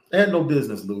 They had no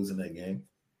business losing that game.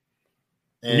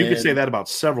 And you could say that about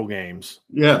several games.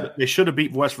 Yeah, they should have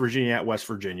beat West Virginia at West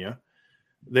Virginia.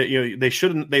 They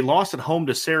shouldn't. They lost at home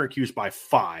to Syracuse by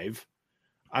 5.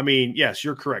 I mean, yes,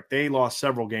 you're correct. They lost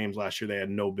several games last year. They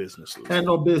had no business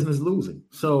losing.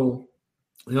 So,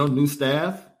 new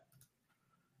staff,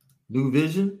 new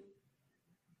vision,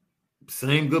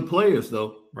 same good players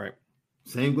though. Right.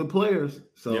 Same good players.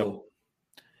 So.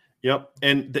 Yep.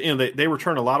 And they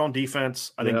return a lot on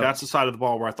defense. I think that's the side of the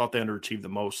ball where I thought they underachieved the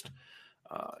most.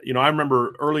 I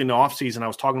remember early in the offseason, I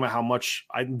was talking about how much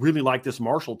I really like this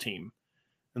Marshall team.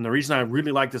 And the reason I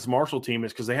really like this Marshall team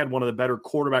is because they had one of the better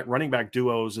quarterback running back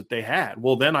duos that they had.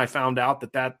 Well, then I found out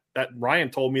that Ryan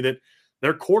told me that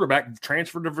their quarterback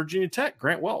transferred to Virginia Tech,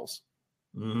 Grant Wells.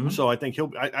 So I think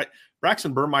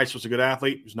Braxton Burmeister was a good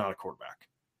athlete. He's not a quarterback.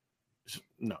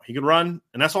 No, he could run,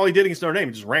 and that's all he did against Notre Dame.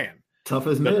 He just ran. Tough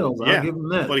as nails. I'll give him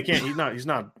that. But he can't. He's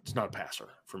not a passer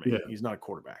for me. Yeah. He's not a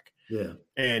quarterback. Yeah.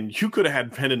 And you could have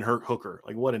had Hendon Hooker.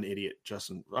 Like, what an idiot,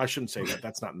 Justin. I shouldn't say that.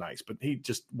 That's not nice. But he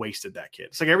just wasted that kid.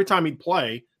 It's like every time he'd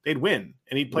play, they'd win,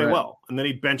 and he'd play well. And then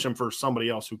he'd bench him for somebody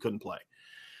else who couldn't play.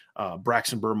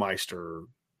 Braxton Burmeister,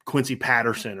 Quincy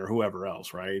Patterson, or whoever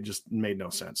else, right? It just made no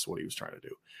sense what he was trying to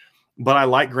do. But I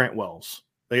like Grant Wells.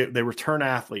 They return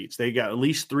athletes. They got at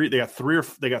least 3. They got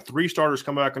 3 starters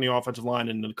coming back on the offensive line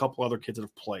and a couple other kids that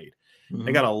have played.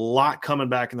 They got a lot coming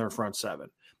back in their front 7.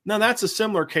 Now, that's a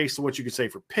similar case to what you could say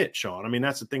for Pitt, Sean. I mean,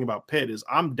 that's the thing about Pitt is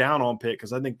I'm down on Pitt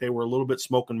because I think they were a little bit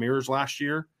smoke and mirrors last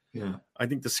year. Yeah. I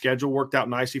think the schedule worked out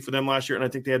nicely for them last year, and I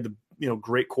think they had the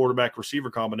great quarterback receiver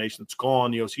combination that's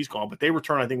gone. The OC's gone, but they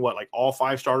return, I think, all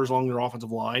 5 starters along their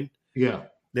offensive line. Yeah.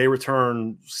 They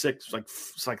return 6,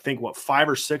 I think 5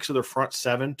 or 6 of their front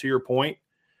 7, to your point.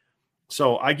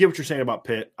 So I get what you're saying about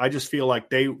Pitt. I just feel like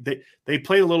they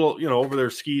played a little, over their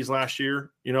skis last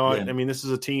year. I mean, this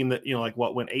is a team that,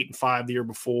 went 8-5 the year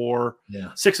before,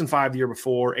 6-5 the year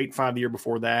before, 8-5 the year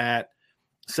before that,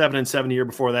 7-7 the year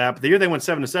before that. But the year they went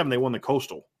 7-7, they won the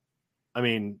Coastal. I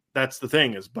mean, that's the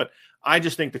thing but I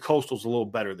just think the Coastal's a little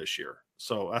better this year.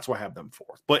 So that's why I have them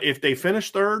 4th. But if they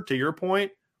finish 3rd, to your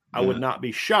point, I would not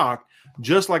be shocked,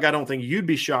 just like I don't think you'd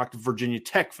be shocked if Virginia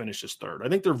Tech finishes third. I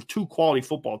think they're two quality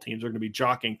football teams that are going to be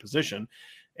jockeying position.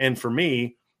 And for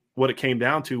me, what it came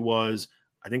down to was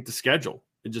I think the schedule.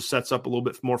 It just sets up a little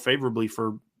bit more favorably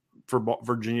for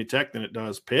Virginia Tech than it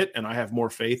does Pitt, and I have more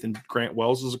faith in Grant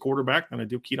Wells as a quarterback than I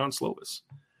do Keaton Slovis.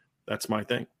 That's my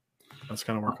thing. That's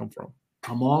kind of where I come from.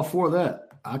 I'm all for that.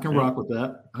 I can rock with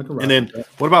that. And then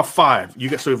what about 5? You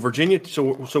got so Virginia.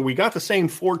 So we got the same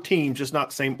 4 teams, just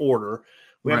not the same order.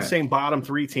 We have the same bottom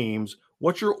 3 teams.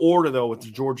 What's your order though with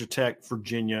Georgia Tech,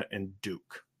 Virginia, and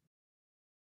Duke?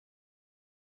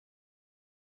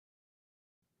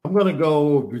 I'm going to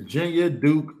go Virginia,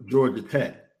 Duke, Georgia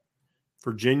Tech.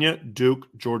 Virginia, Duke,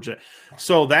 Georgia.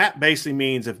 So that basically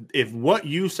means if what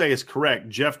you say is correct,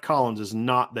 Jeff Collins is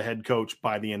not the head coach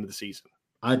by the end of the season.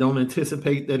 I don't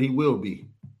anticipate that he will be.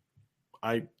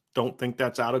 I don't think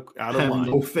that's out of line.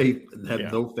 No faith.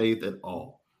 No faith at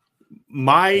all.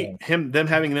 Them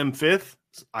having them 5th,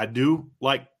 I do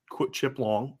like Chip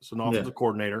Long, it's an offensive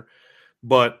coordinator,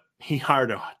 but he hired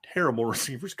a terrible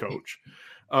receivers coach.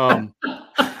 I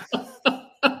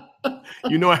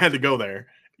had to go there.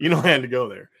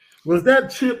 Was that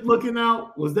Chip looking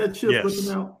out? Looking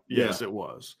out? Yes, it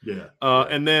was. Yeah.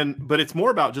 But it's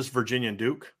more about just Virginia and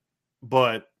Duke.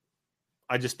 But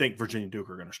I just think Virginia and Duke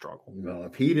are going to struggle. Well,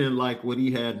 if he didn't like what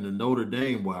he had in the Notre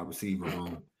Dame wide receiver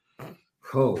room,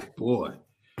 oh boy.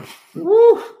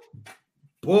 Woo!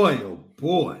 Boy, oh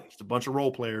boy. Just a bunch of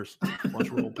role players.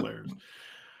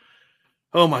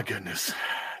 Oh my goodness.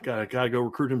 Gotta go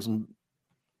recruit him some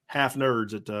half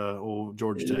nerds at old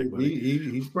Georgia Tech.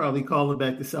 He's probably calling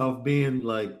back to South Bend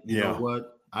like, you know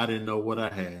what? I didn't know what I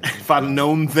had. If I'd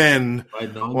known then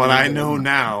what I know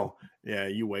now. Yeah,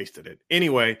 you wasted it.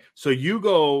 Anyway, so you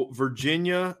go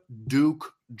Virginia,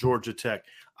 Duke, Georgia Tech.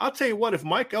 I'll tell you what, if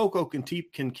Mike Elko can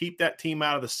keep that team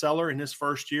out of the cellar in his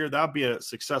first year, that'd be a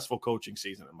successful coaching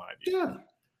season in my view. Yeah.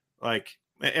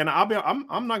 And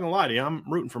I'm not gonna lie to you, I'm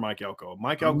rooting for Mike Elko.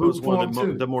 Mike Elko is one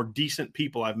of the more decent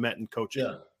people I've met in coaching.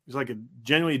 Yeah. He's like a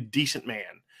genuinely decent man.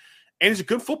 And he's a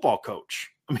good football coach.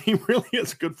 I mean, he really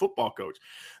is a good football coach.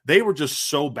 They were just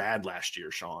so bad last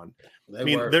year, Sean.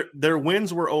 Their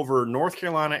wins were over North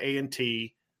Carolina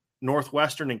A&T,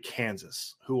 Northwestern, and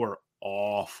Kansas, who are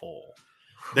awful.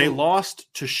 They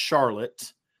lost to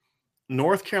Charlotte.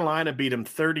 North Carolina beat them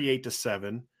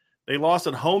 38-7. They lost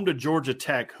at home to Georgia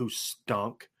Tech, who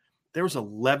stunk. There was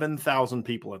 11,000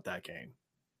 people at that game.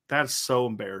 That's so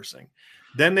embarrassing.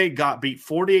 Then they got beat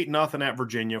 48-0 at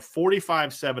Virginia,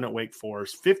 45-7 at Wake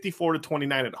Forest,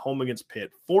 54-29 at home against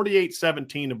Pitt,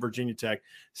 48-17 at Virginia Tech,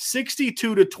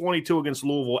 62-22 against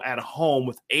Louisville at home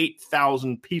with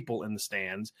 8,000 people in the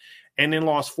stands, and then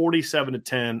lost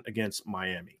 47-10 against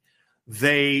Miami.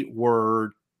 They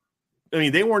weren't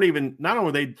even, not only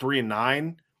were they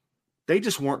 3-9, they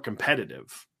just weren't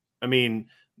competitive. I mean,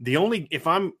 they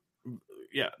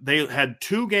had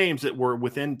 2 games that were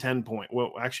within 10 points.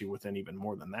 Well, actually within even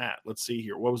more than that. Let's see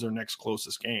here. What was their next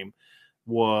closest game?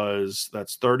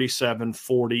 That's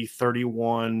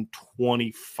 37-40,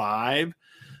 31-25.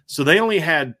 So they only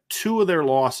had 2 of their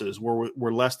losses were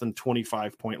less than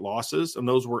 25-point losses, and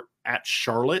those were at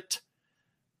Charlotte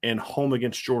and home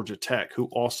against Georgia Tech, who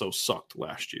also sucked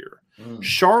last year.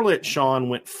 Charlotte, Sean,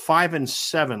 went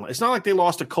 5-7. It's not like they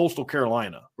lost to Coastal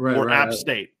Carolina or App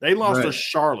State. They lost to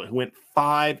Charlotte, who went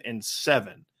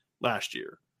 5-7 last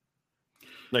year.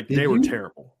 They were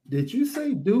terrible. Did you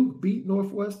say Duke beat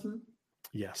Northwestern?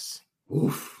 Yes.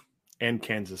 Oof. And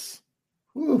Kansas.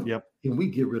 Oof. Yep. Can we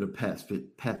get rid of Pat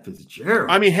Fitzgerald?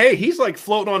 I mean, hey, he's like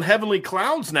floating on heavenly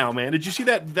clouds now, man. Did you see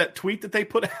that tweet that they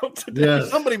put out today? Yes.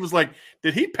 Somebody was like,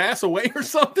 did he pass away or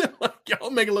something? Like,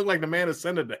 y'all make it look like the man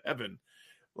ascended to heaven.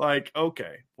 Like,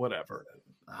 okay, whatever.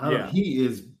 He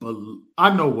is.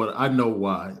 I know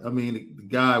why. I mean, the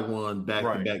guy won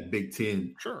back-to-back Big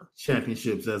Ten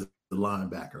championships as a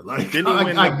linebacker. Like,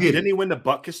 didn't he win the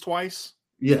Butkus twice?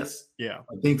 Yes. Yeah.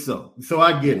 I think so. So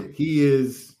I get it. He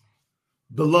is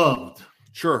beloved.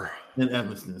 Sure. In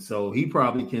Evanston. So he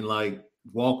probably can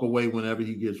walk away whenever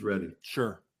he gets ready.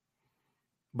 Sure.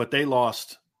 But they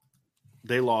lost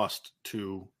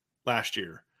to last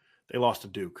year. They lost to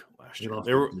Duke last year.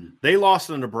 They lost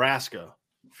to Nebraska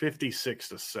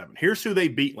 56-7. Here's who they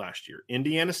beat last year.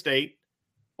 Indiana State,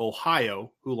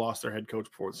 Ohio, who lost their head coach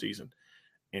before the season,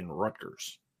 and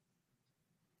Rutgers.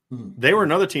 They were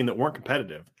another team that weren't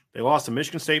competitive. They lost to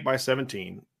Michigan State by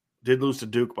 17, did lose to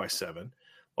Duke by 7,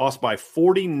 lost by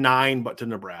 49 but to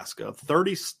Nebraska,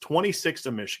 26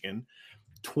 to Michigan,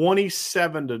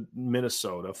 27 to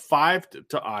Minnesota, 5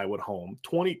 to Iowa at home,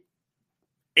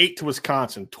 28 to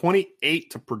Wisconsin,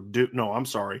 28 to Purdue. No, I'm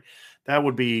sorry. That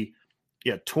would be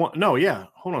Yeah,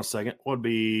 hold on a second. Would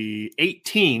be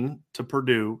 18 to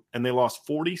Purdue, and they lost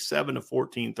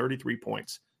 47-14, 33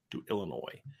 points to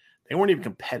Illinois. They weren't even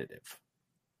competitive.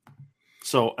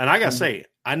 So, and I got to say,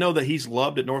 I know that he's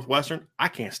loved at Northwestern. I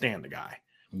can't stand the guy.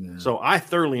 Yeah. So I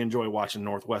thoroughly enjoy watching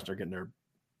Northwestern getting their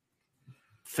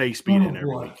face beat in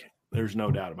every week. There's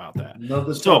no doubt about that.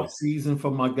 Another tough season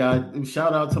for my guy.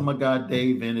 Shout out to my guy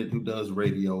Dave Ennett, who does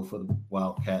radio for the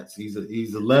Wildcats. He's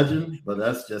a legend, but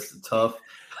that's just a tough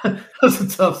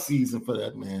season for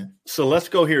that man. So let's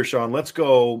go here, Sean. Let's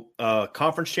go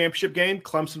conference championship game,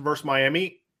 Clemson versus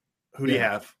Miami. Who do you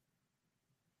have?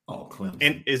 Oh, Clemson.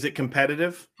 And is it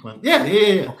competitive? Yeah.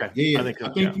 Okay. Yeah. I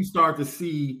think you start to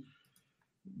see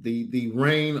the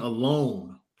rain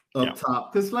alone up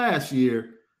top. Because last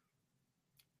year,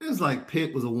 it was like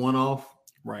Pitt was a one-off.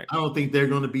 Right. I don't think they're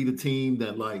going to be the team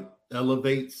that like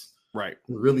elevates. Right.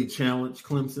 Really challenge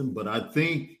Clemson. But I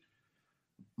think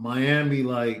Miami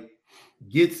like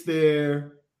gets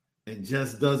there and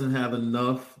just doesn't have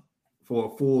enough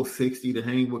for a full 60 to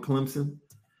hang with Clemson.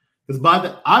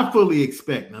 Because I fully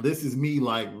expect, now this is me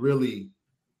like really,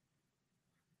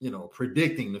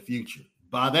 predicting the future.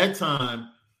 By that time,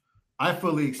 I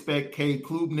fully expect Cade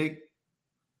Klubnik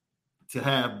to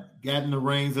have gotten the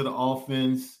reins of the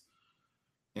offense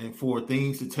and for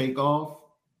things to take off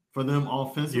for them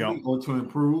offensively or to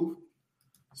improve.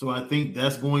 So I think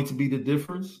that's going to be the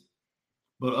difference.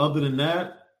 But other than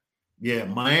that,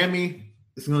 Miami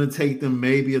is going to take them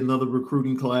maybe another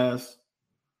recruiting class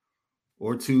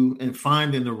or two and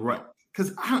finding the right.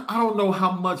 Because I don't know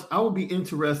how much I would be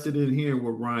interested in hearing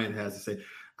what Ryan has to say.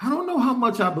 I don't know how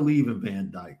much I believe in Van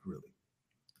Dyke, really.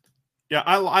 Yeah,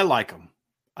 I like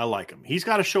him. He's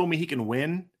got to show me he can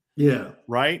win. Yeah.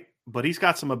 Right? But he's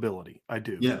got some ability. I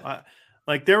do. Yeah.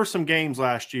 There were some games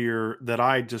last year that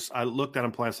I looked at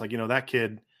him play. It's like, that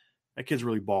kid's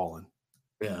really balling.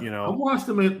 Yeah. I watched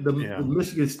him at the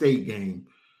Michigan State game.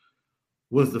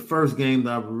 Was the first game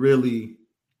that I really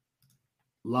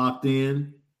locked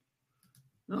in.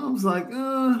 And I was like,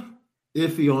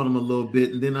 iffy on him a little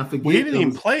bit. And then I forget. Well, he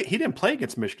didn't play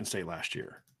against Michigan State last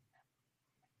year.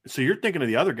 So you're thinking of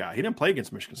the other guy. He didn't play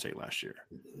against Michigan State last year.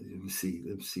 Let me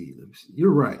see.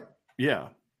 You're right. Yeah.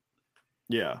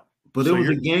 But it was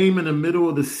a game in the middle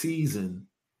of the season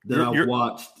that I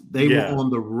watched. They were on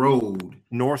the road.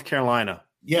 North Carolina.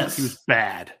 Yes. He was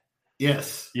bad.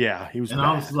 Yes. Yeah, he was bad.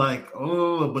 I was like,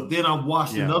 but then I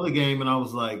watched another game and I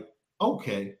was like,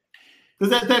 okay.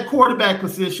 Because at that quarterback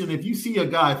position, if you see a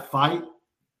guy fight.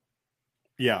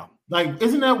 Yeah. Like,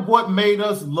 isn't that what made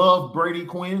us love Brady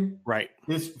Quinn? Right.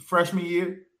 His freshman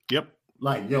year? Yep.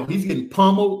 Like, he's getting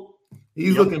pummeled.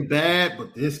 He's looking bad,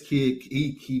 but this kid,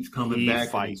 he keeps coming back.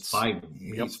 Fights. He's fighting.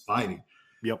 He's fighting.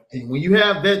 Yep. And when you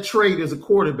have that trait as a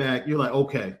quarterback, you're like,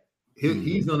 okay,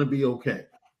 he's going to be okay.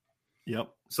 Yep.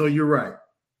 So you're right.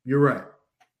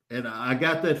 And I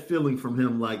got that feeling from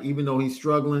him, like, even though he's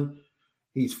struggling,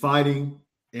 he's fighting,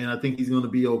 and I think he's going to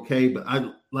be okay. But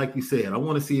like you said, I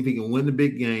want to see if he can win the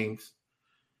big games,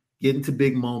 get into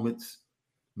big moments,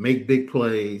 make big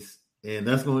plays, and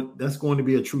that's going to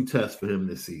be a true test for him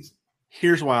this season.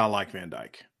 Here's why I like Van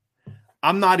Dyke.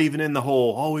 I'm not even in the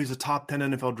whole, he's a top 10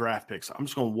 NFL draft pick. So I'm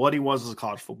just going what he was as a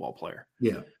college football player.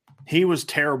 Yeah. He was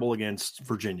terrible against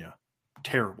Virginia.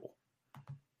 Terrible.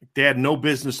 They had no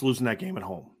business losing that game at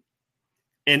home.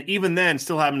 And even then,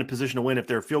 still having a position to win, if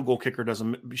their field goal kicker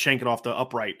doesn't shank it off the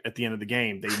upright at the end of the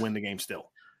game, they win the game still.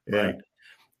 Yeah. Right?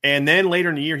 And then later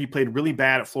in the year, he played really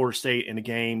bad at Florida State in a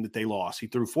game that they lost. He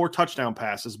threw 4 touchdown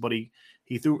passes, but he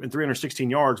threw in 316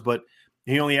 yards, but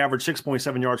he only averaged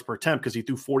 6.7 yards per attempt because he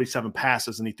threw 47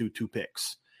 passes and he threw 2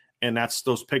 picks. And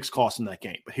those picks cost him that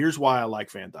game. But here's why I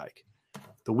like Van Dyke.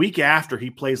 The week after,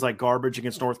 he plays like garbage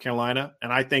against North Carolina,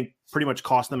 and I think pretty much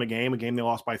cost them a game they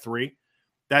lost by 3.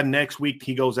 That next week,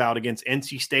 he goes out against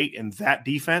NC State and that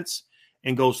defense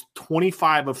and goes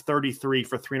 25 of 33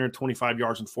 for 325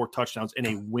 yards and 4 touchdowns in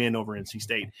a win over NC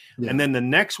State. Yeah. And then the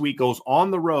next week goes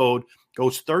on the road,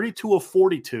 goes 32 of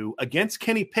 42 against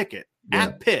Kenny Pickett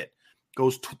at Pitt,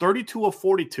 goes 32 of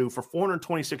 42 for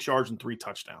 426 yards and 3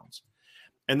 touchdowns.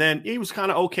 And then he was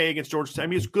kind of okay against Georgia Tech. I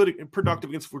mean, he was good and productive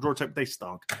against Georgia Tech, but they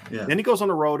stunk. Yeah. Then he goes on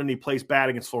the road and he plays bad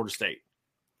against Florida State.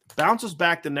 Bounces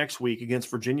back the next week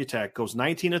against Virginia Tech, goes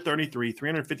 19 of 33,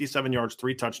 357 yards,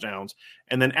 3 touchdowns.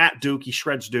 And then at Duke, he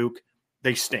shreds Duke.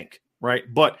 They stink, right?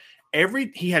 But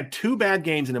he had 2 bad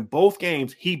games, and in both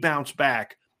games, he bounced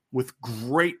back with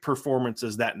great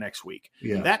performances that next week.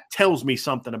 Yeah. That tells me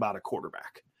something about a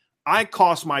quarterback. I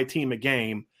cost my team a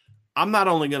game. I'm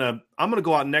going to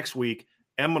go out next week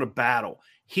and I'm going to battle.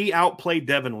 He outplayed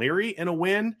Devin Leary in a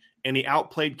win, and he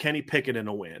outplayed Kenny Pickett in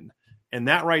a win. And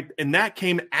that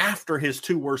came after his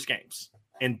 2 worst games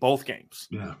in both games.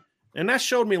 Yeah. And that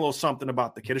showed me a little something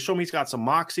about the kid. It showed me he's got some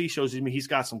moxie, shows me he's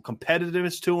got some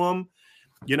competitiveness to him.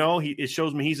 It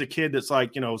shows me he's a kid that's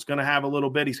like, is going to have a little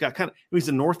bit. He's got he's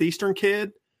a Northeastern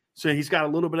kid. So he's got a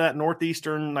little bit of that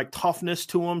Northeastern like toughness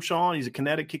to him, Sean. He's a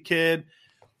Connecticut kid.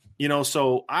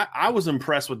 So I was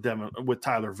impressed with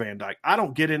Tyler Van Dyke. I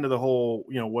don't get into the whole,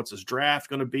 what's his draft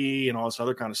going to be and all this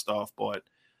other kind of stuff, but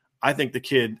I think the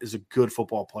kid is a good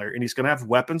football player, and he's going to have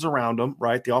weapons around him,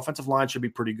 right? The offensive line should be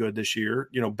pretty good this year,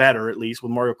 better at least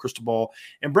with Mario Cristobal.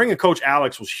 And bringing Coach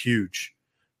Alex was huge.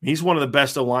 He's one of the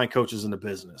best O-line coaches in the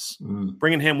business.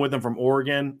 Bringing him with him from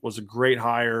Oregon was a great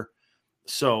hire.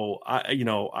 So,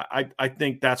 I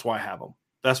think that's why I have him.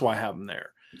 That's why I have him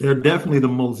there. They're definitely the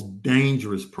most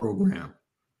dangerous program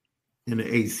in the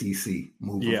ACC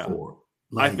moving forward.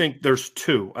 I think there's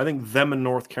 2. I think them and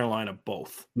North Carolina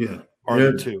both are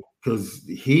the 2. Because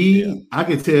I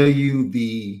can tell you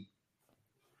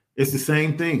it's the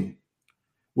same thing,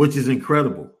 which is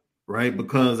incredible, right?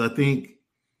 Because I think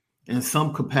in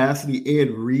some capacity, Ed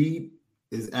Reed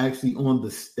is actually on the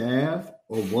staff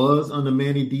or was under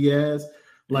Manny Diaz,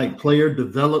 like player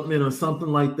development or something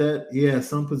like that. Yeah,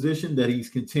 some position that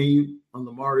he's continued on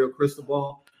the Mario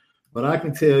Cristobal. But I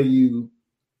can tell you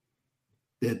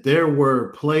that there were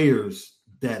players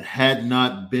that had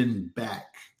not been back.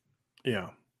 Yeah.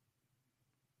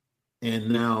 And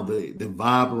now the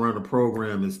vibe around the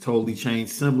program is totally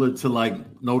changed, similar to like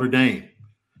Notre Dame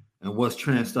and what's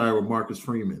transpired with Marcus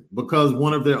Freeman, because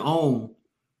one of their own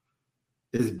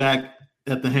is back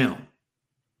at the helm.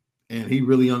 And he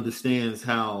really understands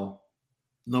how,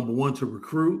 number one, to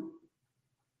recruit.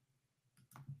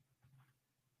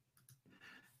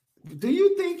 Do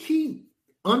you think he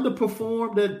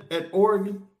underperformed at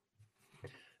Oregon?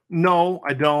 No,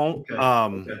 I don't.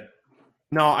 Okay.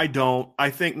 No, I don't. I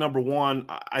think, number one,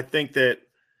 I think that,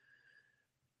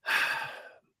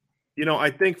 I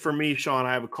think for me, Sean,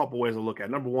 I have a couple ways to look at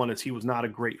it. Number one is he was not a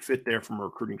great fit there from a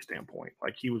recruiting standpoint.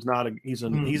 Like he's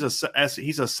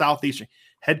a Southeastern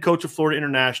head coach of Florida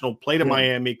International, played at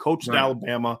Miami, coached at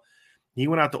Alabama. He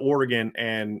went out to Oregon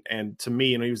and to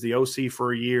me, he was the OC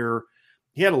for a year.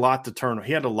 He had a lot to turn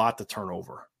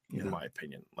over, in my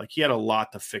opinion. Like he had a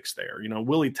lot to fix there.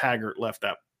 Willie Taggart left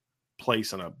that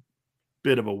place in a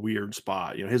bit of a weird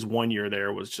spot. His 1 year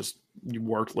there was just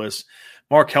worthless.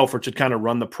 Mark Helfrich had kind of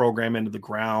run the program into the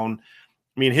ground.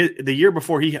 The year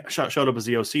before he showed up as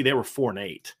the OC, they were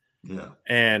 4-8. Yeah.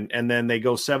 And then they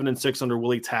go 7-6 under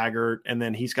Willie Taggart, and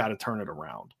then he's got to turn it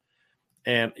around.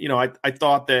 And, I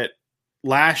thought that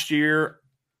last year,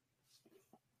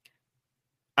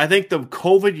 I think the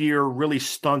COVID year really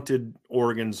stunted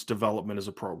Oregon's development as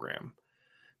a program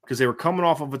because they were coming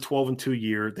off of a 12-2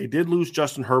 year. They did lose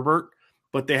Justin Herbert,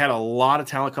 but they had a lot of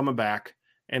talent coming back.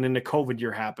 And then the COVID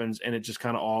year happens, and it just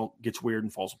kind of all gets weird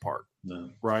and falls apart.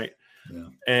 No. Right. Yeah.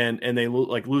 And they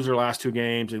lose their last 2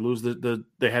 games. They lose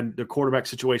they had the quarterback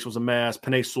situation was a mess.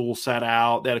 Penei Sewell sat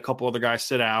out. They had a couple other guys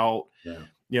sit out. Yeah.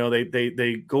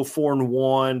 They go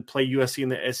 4-1, play USC in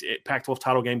the Pac-12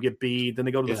 title game, get beat. Then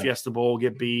they go to the Fiesta Bowl,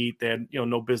 get beat. They had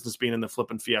no business being in the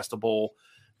flipping Fiesta Bowl.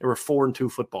 They were a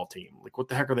 4-2 football team. Like, what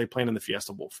the heck are they playing in the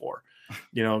Fiesta Bowl for?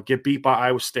 Get beat by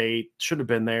Iowa State. Should have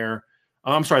been there.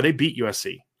 I'm sorry, they beat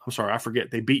USC. I'm sorry, I forget.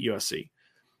 They beat USC.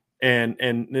 And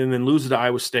then lose it to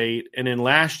Iowa State. And then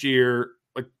last year,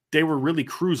 like they were really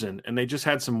cruising, and they just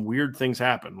had some weird things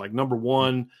happen. Like number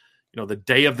one, the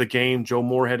day of the game, Joe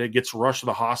Moorhead gets rushed to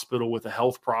the hospital with a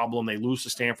health problem. They lose to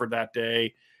Stanford that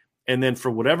day. And then for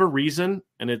whatever reason,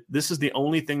 this is the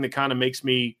only thing that kind of makes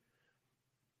me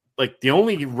like the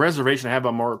only reservation I have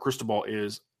on Mario Cristobal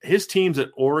is his teams at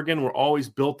Oregon were always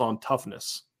built on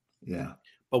toughness. Yeah.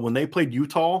 But when they played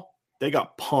Utah, they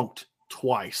got punked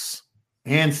twice.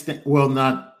 And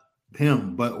not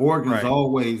him, but Oregon's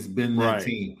always been that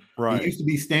team. Right. It used to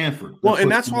be Stanford. Well, and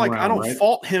that's why I don't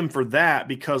fault him for that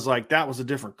because that was a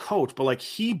different coach, but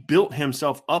he built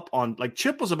himself up on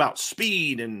Chip was about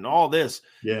speed and all this.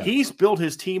 Yeah. He's built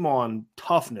his team on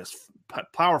toughness,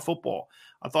 power football.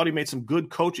 I thought he made some good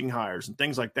coaching hires and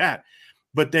things like that.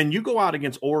 But then you go out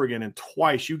against Oregon and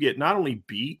twice you get not only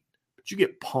beat, but you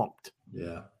get pumped.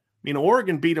 Yeah.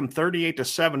 Oregon beat them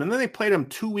 38-7, and then they played them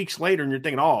 2 weeks later, and you're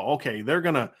thinking, oh, okay, they're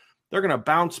gonna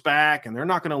bounce back, and they're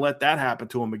not gonna let that happen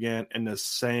to them again. And the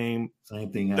same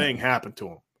thing happened to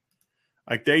them.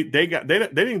 Like they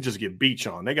didn't just get beat,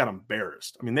 Sean. They got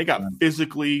embarrassed. They got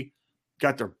physically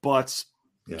got their butts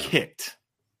kicked.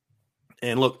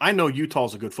 And look, I know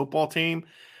Utah's a good football team,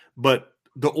 but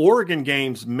the Oregon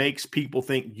games makes people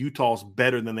think Utah's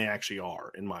better than they actually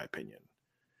are, in my opinion.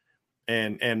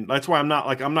 And that's why I'm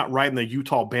not riding the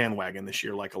Utah bandwagon this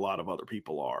year like a lot of other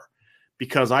people are,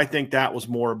 because I think that was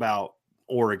more about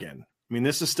Oregon. I mean,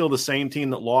 this is still the same team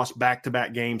that lost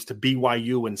back-to-back games to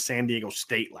BYU and San Diego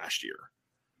State last year.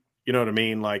 You know what I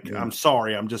mean? Like, yeah. I'm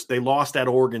sorry. They lost at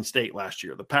Oregon State last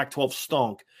year. The Pac-12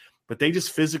 stunk, but they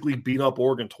just physically beat up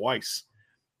Oregon twice,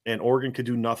 and Oregon could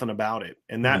do nothing about it.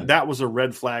 And that was a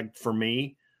red flag for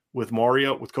me with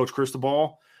Mario, with Coach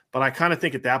Cristobal. But I kind of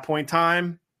think at that point in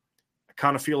time, I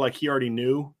kind of feel like he already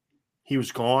knew he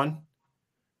was gone,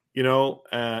 that's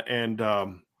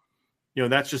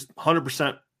just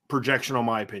 100% projection on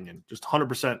my opinion, just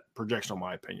 100% projection on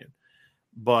my opinion.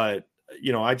 But,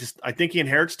 I think he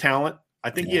inherits talent.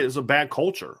 I think he has a bad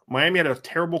culture. Miami had a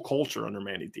terrible culture under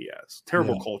Manny Diaz,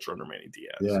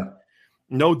 Yeah.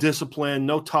 No discipline,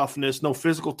 no toughness, no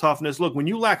physical toughness. Look, when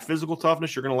you lack physical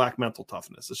toughness, you're going to lack mental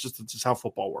toughness. It's just how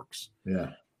football works. Yeah.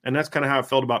 And that's kind of how I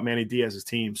felt about Manny Diaz's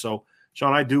team. So,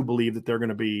 Sean, I do believe that they're going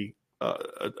to be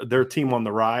their team on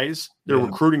the rise. They're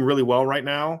recruiting really well right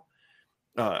now.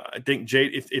 I think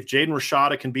if Jaden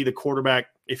Rashada can be the quarterback,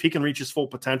 if he can reach his full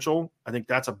potential, I think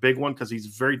that's a big one because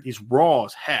he's raw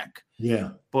as heck. Yeah.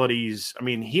 But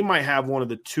he might have one of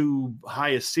the 2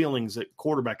 highest ceilings at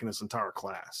quarterback in this entire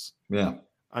class. Yeah.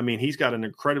 I mean, he's got an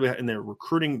incredibly, and they're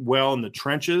recruiting well in the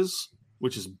trenches,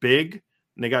 which is big.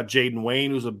 And they got Jaden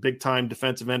Wayne, who's a big-time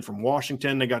defensive end from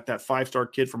Washington. They got that 5-star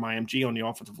kid from IMG on the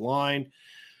offensive line.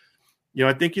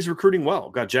 I think he's recruiting well.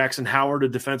 Got Jackson Howard, a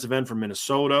defensive end from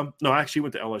Minnesota. No, actually he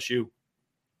went to LSU,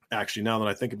 actually, now that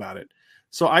I think about it.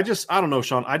 So I don't know,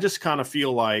 Sean. I just kind of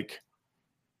feel like,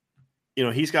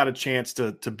 he's got a chance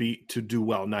to do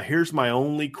well. Now, here's my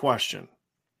only question.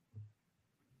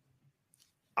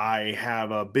 I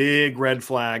have a big red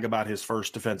flag about his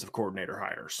first defensive coordinator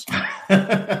hires.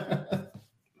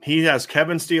 He has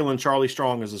Kevin Steele and Charlie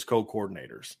Strong as his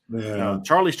co-coordinators. Yeah. Now,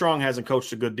 Charlie Strong hasn't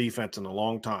coached a good defense in a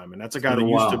long time, and that's a guy that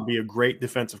used to be a great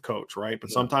defensive coach, right?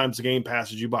 But sometimes the game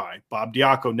passes you by. Bob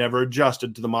Diaco never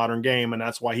adjusted to the modern game, and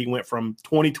that's why he went from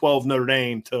 2012 Notre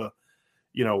Dame to,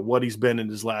 what he's been in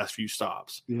his last few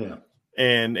stops. Yeah.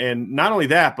 And not only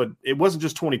that, but it wasn't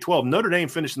just 2012. Notre Dame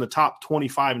finished in the top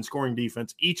 25 in scoring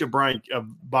defense each of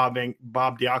Bob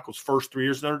Diaco's first 3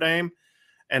 years at Notre Dame.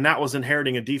 And that was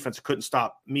inheriting a defense that couldn't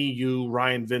stop me, you,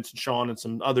 Ryan, Vince, and Sean, and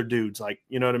some other dudes. Like,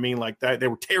 you know what I mean? Like that, they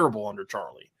were terrible under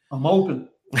Charlie. I'm open.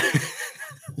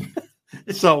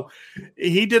 So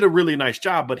he did a really nice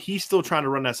job, but he's still trying to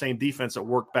run that same defense that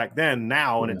worked back then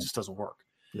now, and it just doesn't work.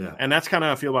 Yeah. And that's kind of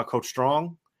how I feel about Coach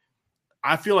Strong.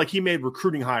 I feel like he made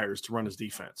recruiting hires to run his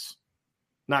defense,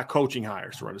 not coaching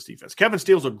hires to run his defense. Kevin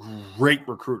Steele's a great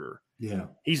recruiter. Yeah.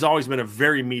 He's always been a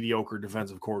very mediocre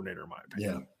defensive coordinator, in my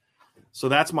opinion. Yeah. So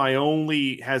that's my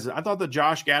only I thought the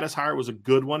Josh Gaddis hire was a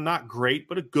good one. Not great,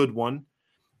 but a good one.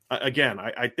 Again,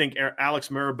 I think Alex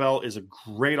Maribel is a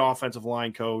great offensive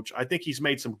line coach. I think he's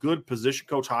made some good position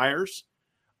coach hires.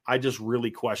 I just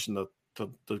really question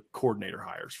the coordinator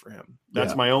hires for him.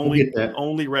 That's my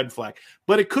only red flag.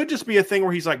 But it could just be a thing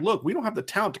where he's like, look, we don't have the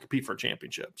talent to compete for a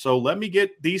championship. So let me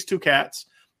get these 2 cats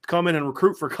to come in and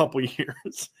recruit for a couple of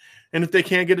years. And if they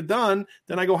can't get it done,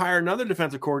 then I go hire another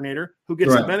defensive coordinator who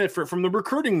gets the benefit from the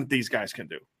recruiting that these guys can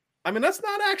do. I mean, that's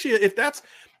not actually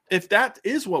 – if that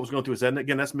is what was going through his head, and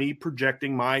again, that's me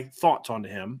projecting my thoughts onto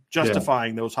him,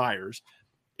 justifying those hires.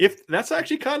 If that's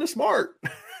actually kind of smart.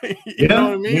 you know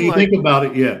what I mean? When you think about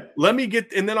it, let me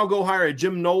get – and then I'll go hire a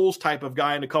Jim Knowles type of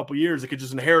guy in a couple of years that could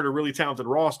just inherit a really talented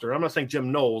roster. I'm not saying Jim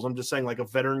Knowles. I'm just saying like a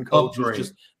veteran coach who's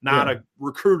just not a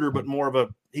recruiter, but more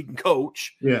of he can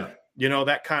coach. Yeah.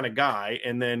 That kind of guy,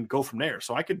 and then go from there.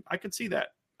 So I could see that.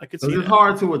 It's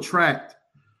hard to attract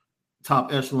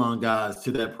top echelon guys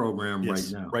to that program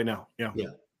right now. Yeah.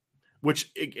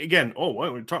 Which again,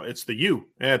 it's the U.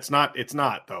 Yeah, it's not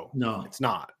though. No, it's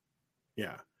not.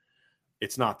 Yeah,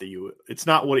 it's not the U. It's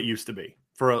not what it used to be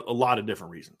for a lot of different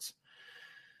reasons.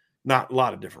 Not a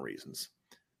lot of different reasons.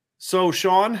 So,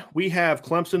 Sean, we have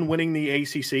Clemson winning the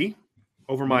ACC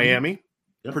over Miami.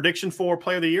 Yep. Prediction for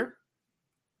Player of the Year.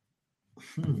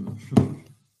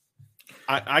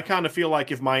 I kind of feel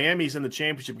like if Miami's in the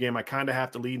championship game, I kind of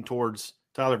have to lean towards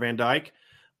Tyler Van Dyke,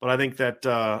 but I think that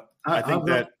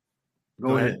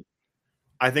go ahead.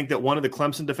 I think that one of the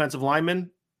Clemson defensive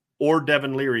linemen or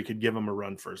Devin Leary could give him a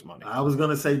run for his money. I was going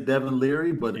to say Devin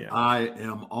Leary, but I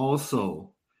am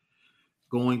also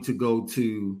going to go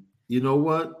to, you know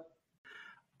what?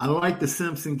 I like the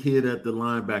Simpson kid at the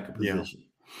linebacker position.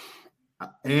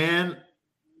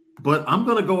 But I'm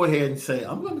going to go ahead and say,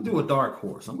 I'm going to do a dark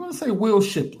horse. I'm going to say Will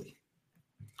Shipley.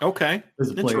 Okay,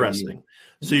 interesting.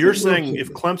 So you're saying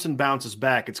if Clemson bounces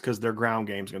back, it's because their ground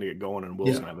game is going to get going and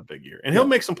Will's going to have a big year. And he'll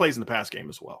make some plays in the pass game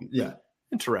as well. Yeah.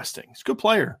 Interesting. He's a good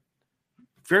player.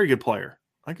 Very good player.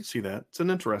 I can see that. It's an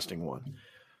interesting one.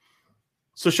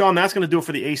 So, Sean, that's going to do it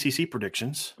for the ACC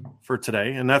predictions for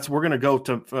today. And we're going to go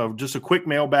to just a quick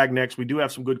mailbag next. We do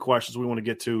have some good questions we want to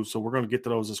get to, so we're going to get to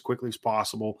those as quickly as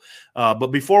possible. But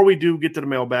before we do get to the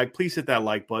mailbag, please hit that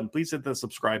like button. Please hit the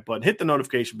subscribe button. Hit the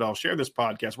notification bell. Share this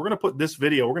podcast. We're going to put this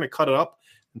video, we're going to cut it up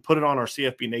and put it on our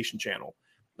CFB Nation channel.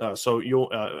 So you'll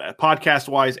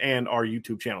podcast-wise and our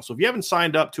YouTube channel. So if you haven't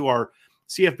signed up to our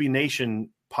CFB Nation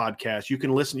podcast, you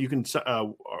can listen. You can.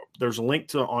 There's a link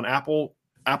to on Apple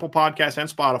Podcasts and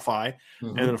Spotify,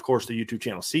 and then of course the YouTube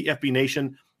channel, CFB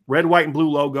Nation, red, white, and blue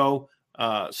logo.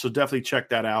 So definitely check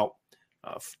that out.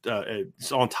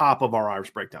 It's on top of our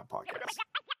Irish Breakdown podcast.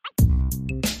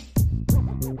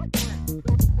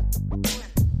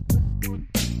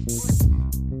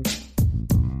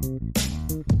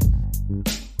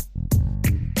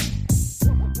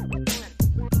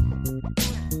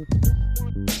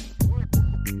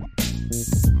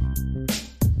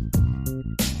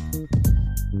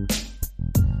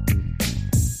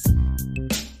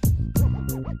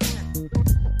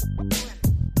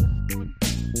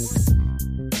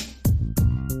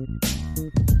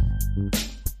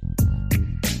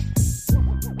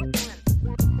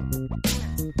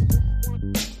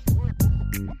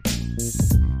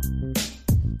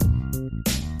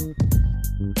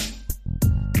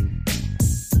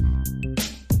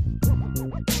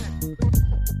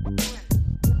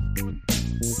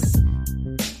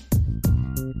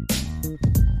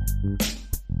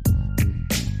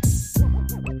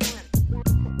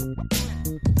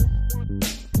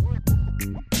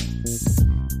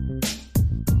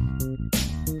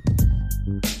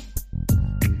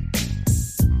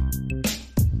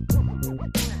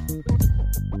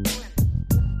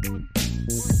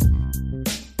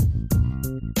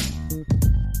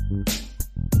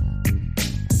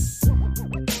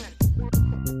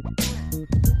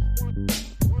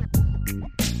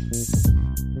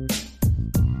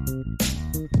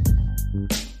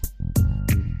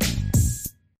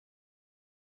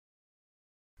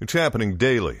 It's happening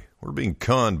daily. We're being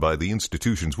conned by the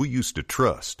institutions we used to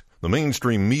trust. The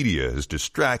mainstream media is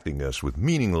distracting us with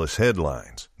meaningless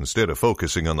headlines instead of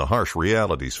focusing on the harsh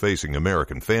realities facing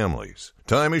American families.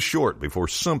 Time is short before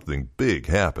something big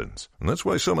happens, and that's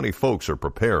why so many folks are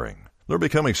preparing. They're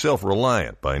becoming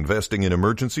self-reliant by investing in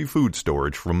emergency food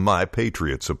storage from My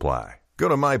Patriot Supply. Go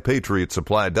to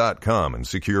MyPatriotSupply.com and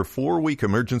secure 4-week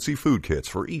emergency food kits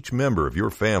for each member of your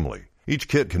family. Each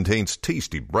kit contains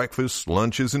tasty breakfasts,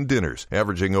 lunches, and dinners,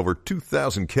 averaging over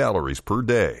 2,000 calories per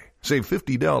day. Save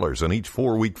 $50 on each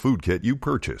 4-week food kit you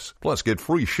purchase. Plus, get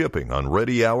free shipping on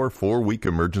Ready Hour 4-week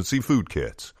emergency food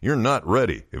kits. You're not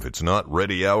ready if it's not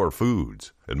Ready Hour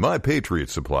foods. At My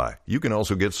Patriot Supply, you can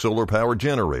also get solar power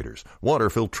generators, water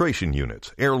filtration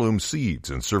units, heirloom seeds,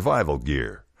 and survival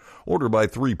gear. Order by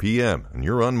 3 p.m. and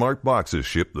your unmarked boxes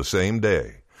ship the same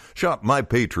day. Shop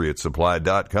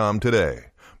MyPatriotSupply.com today.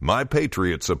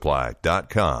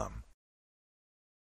 MyPatriotSupply.com.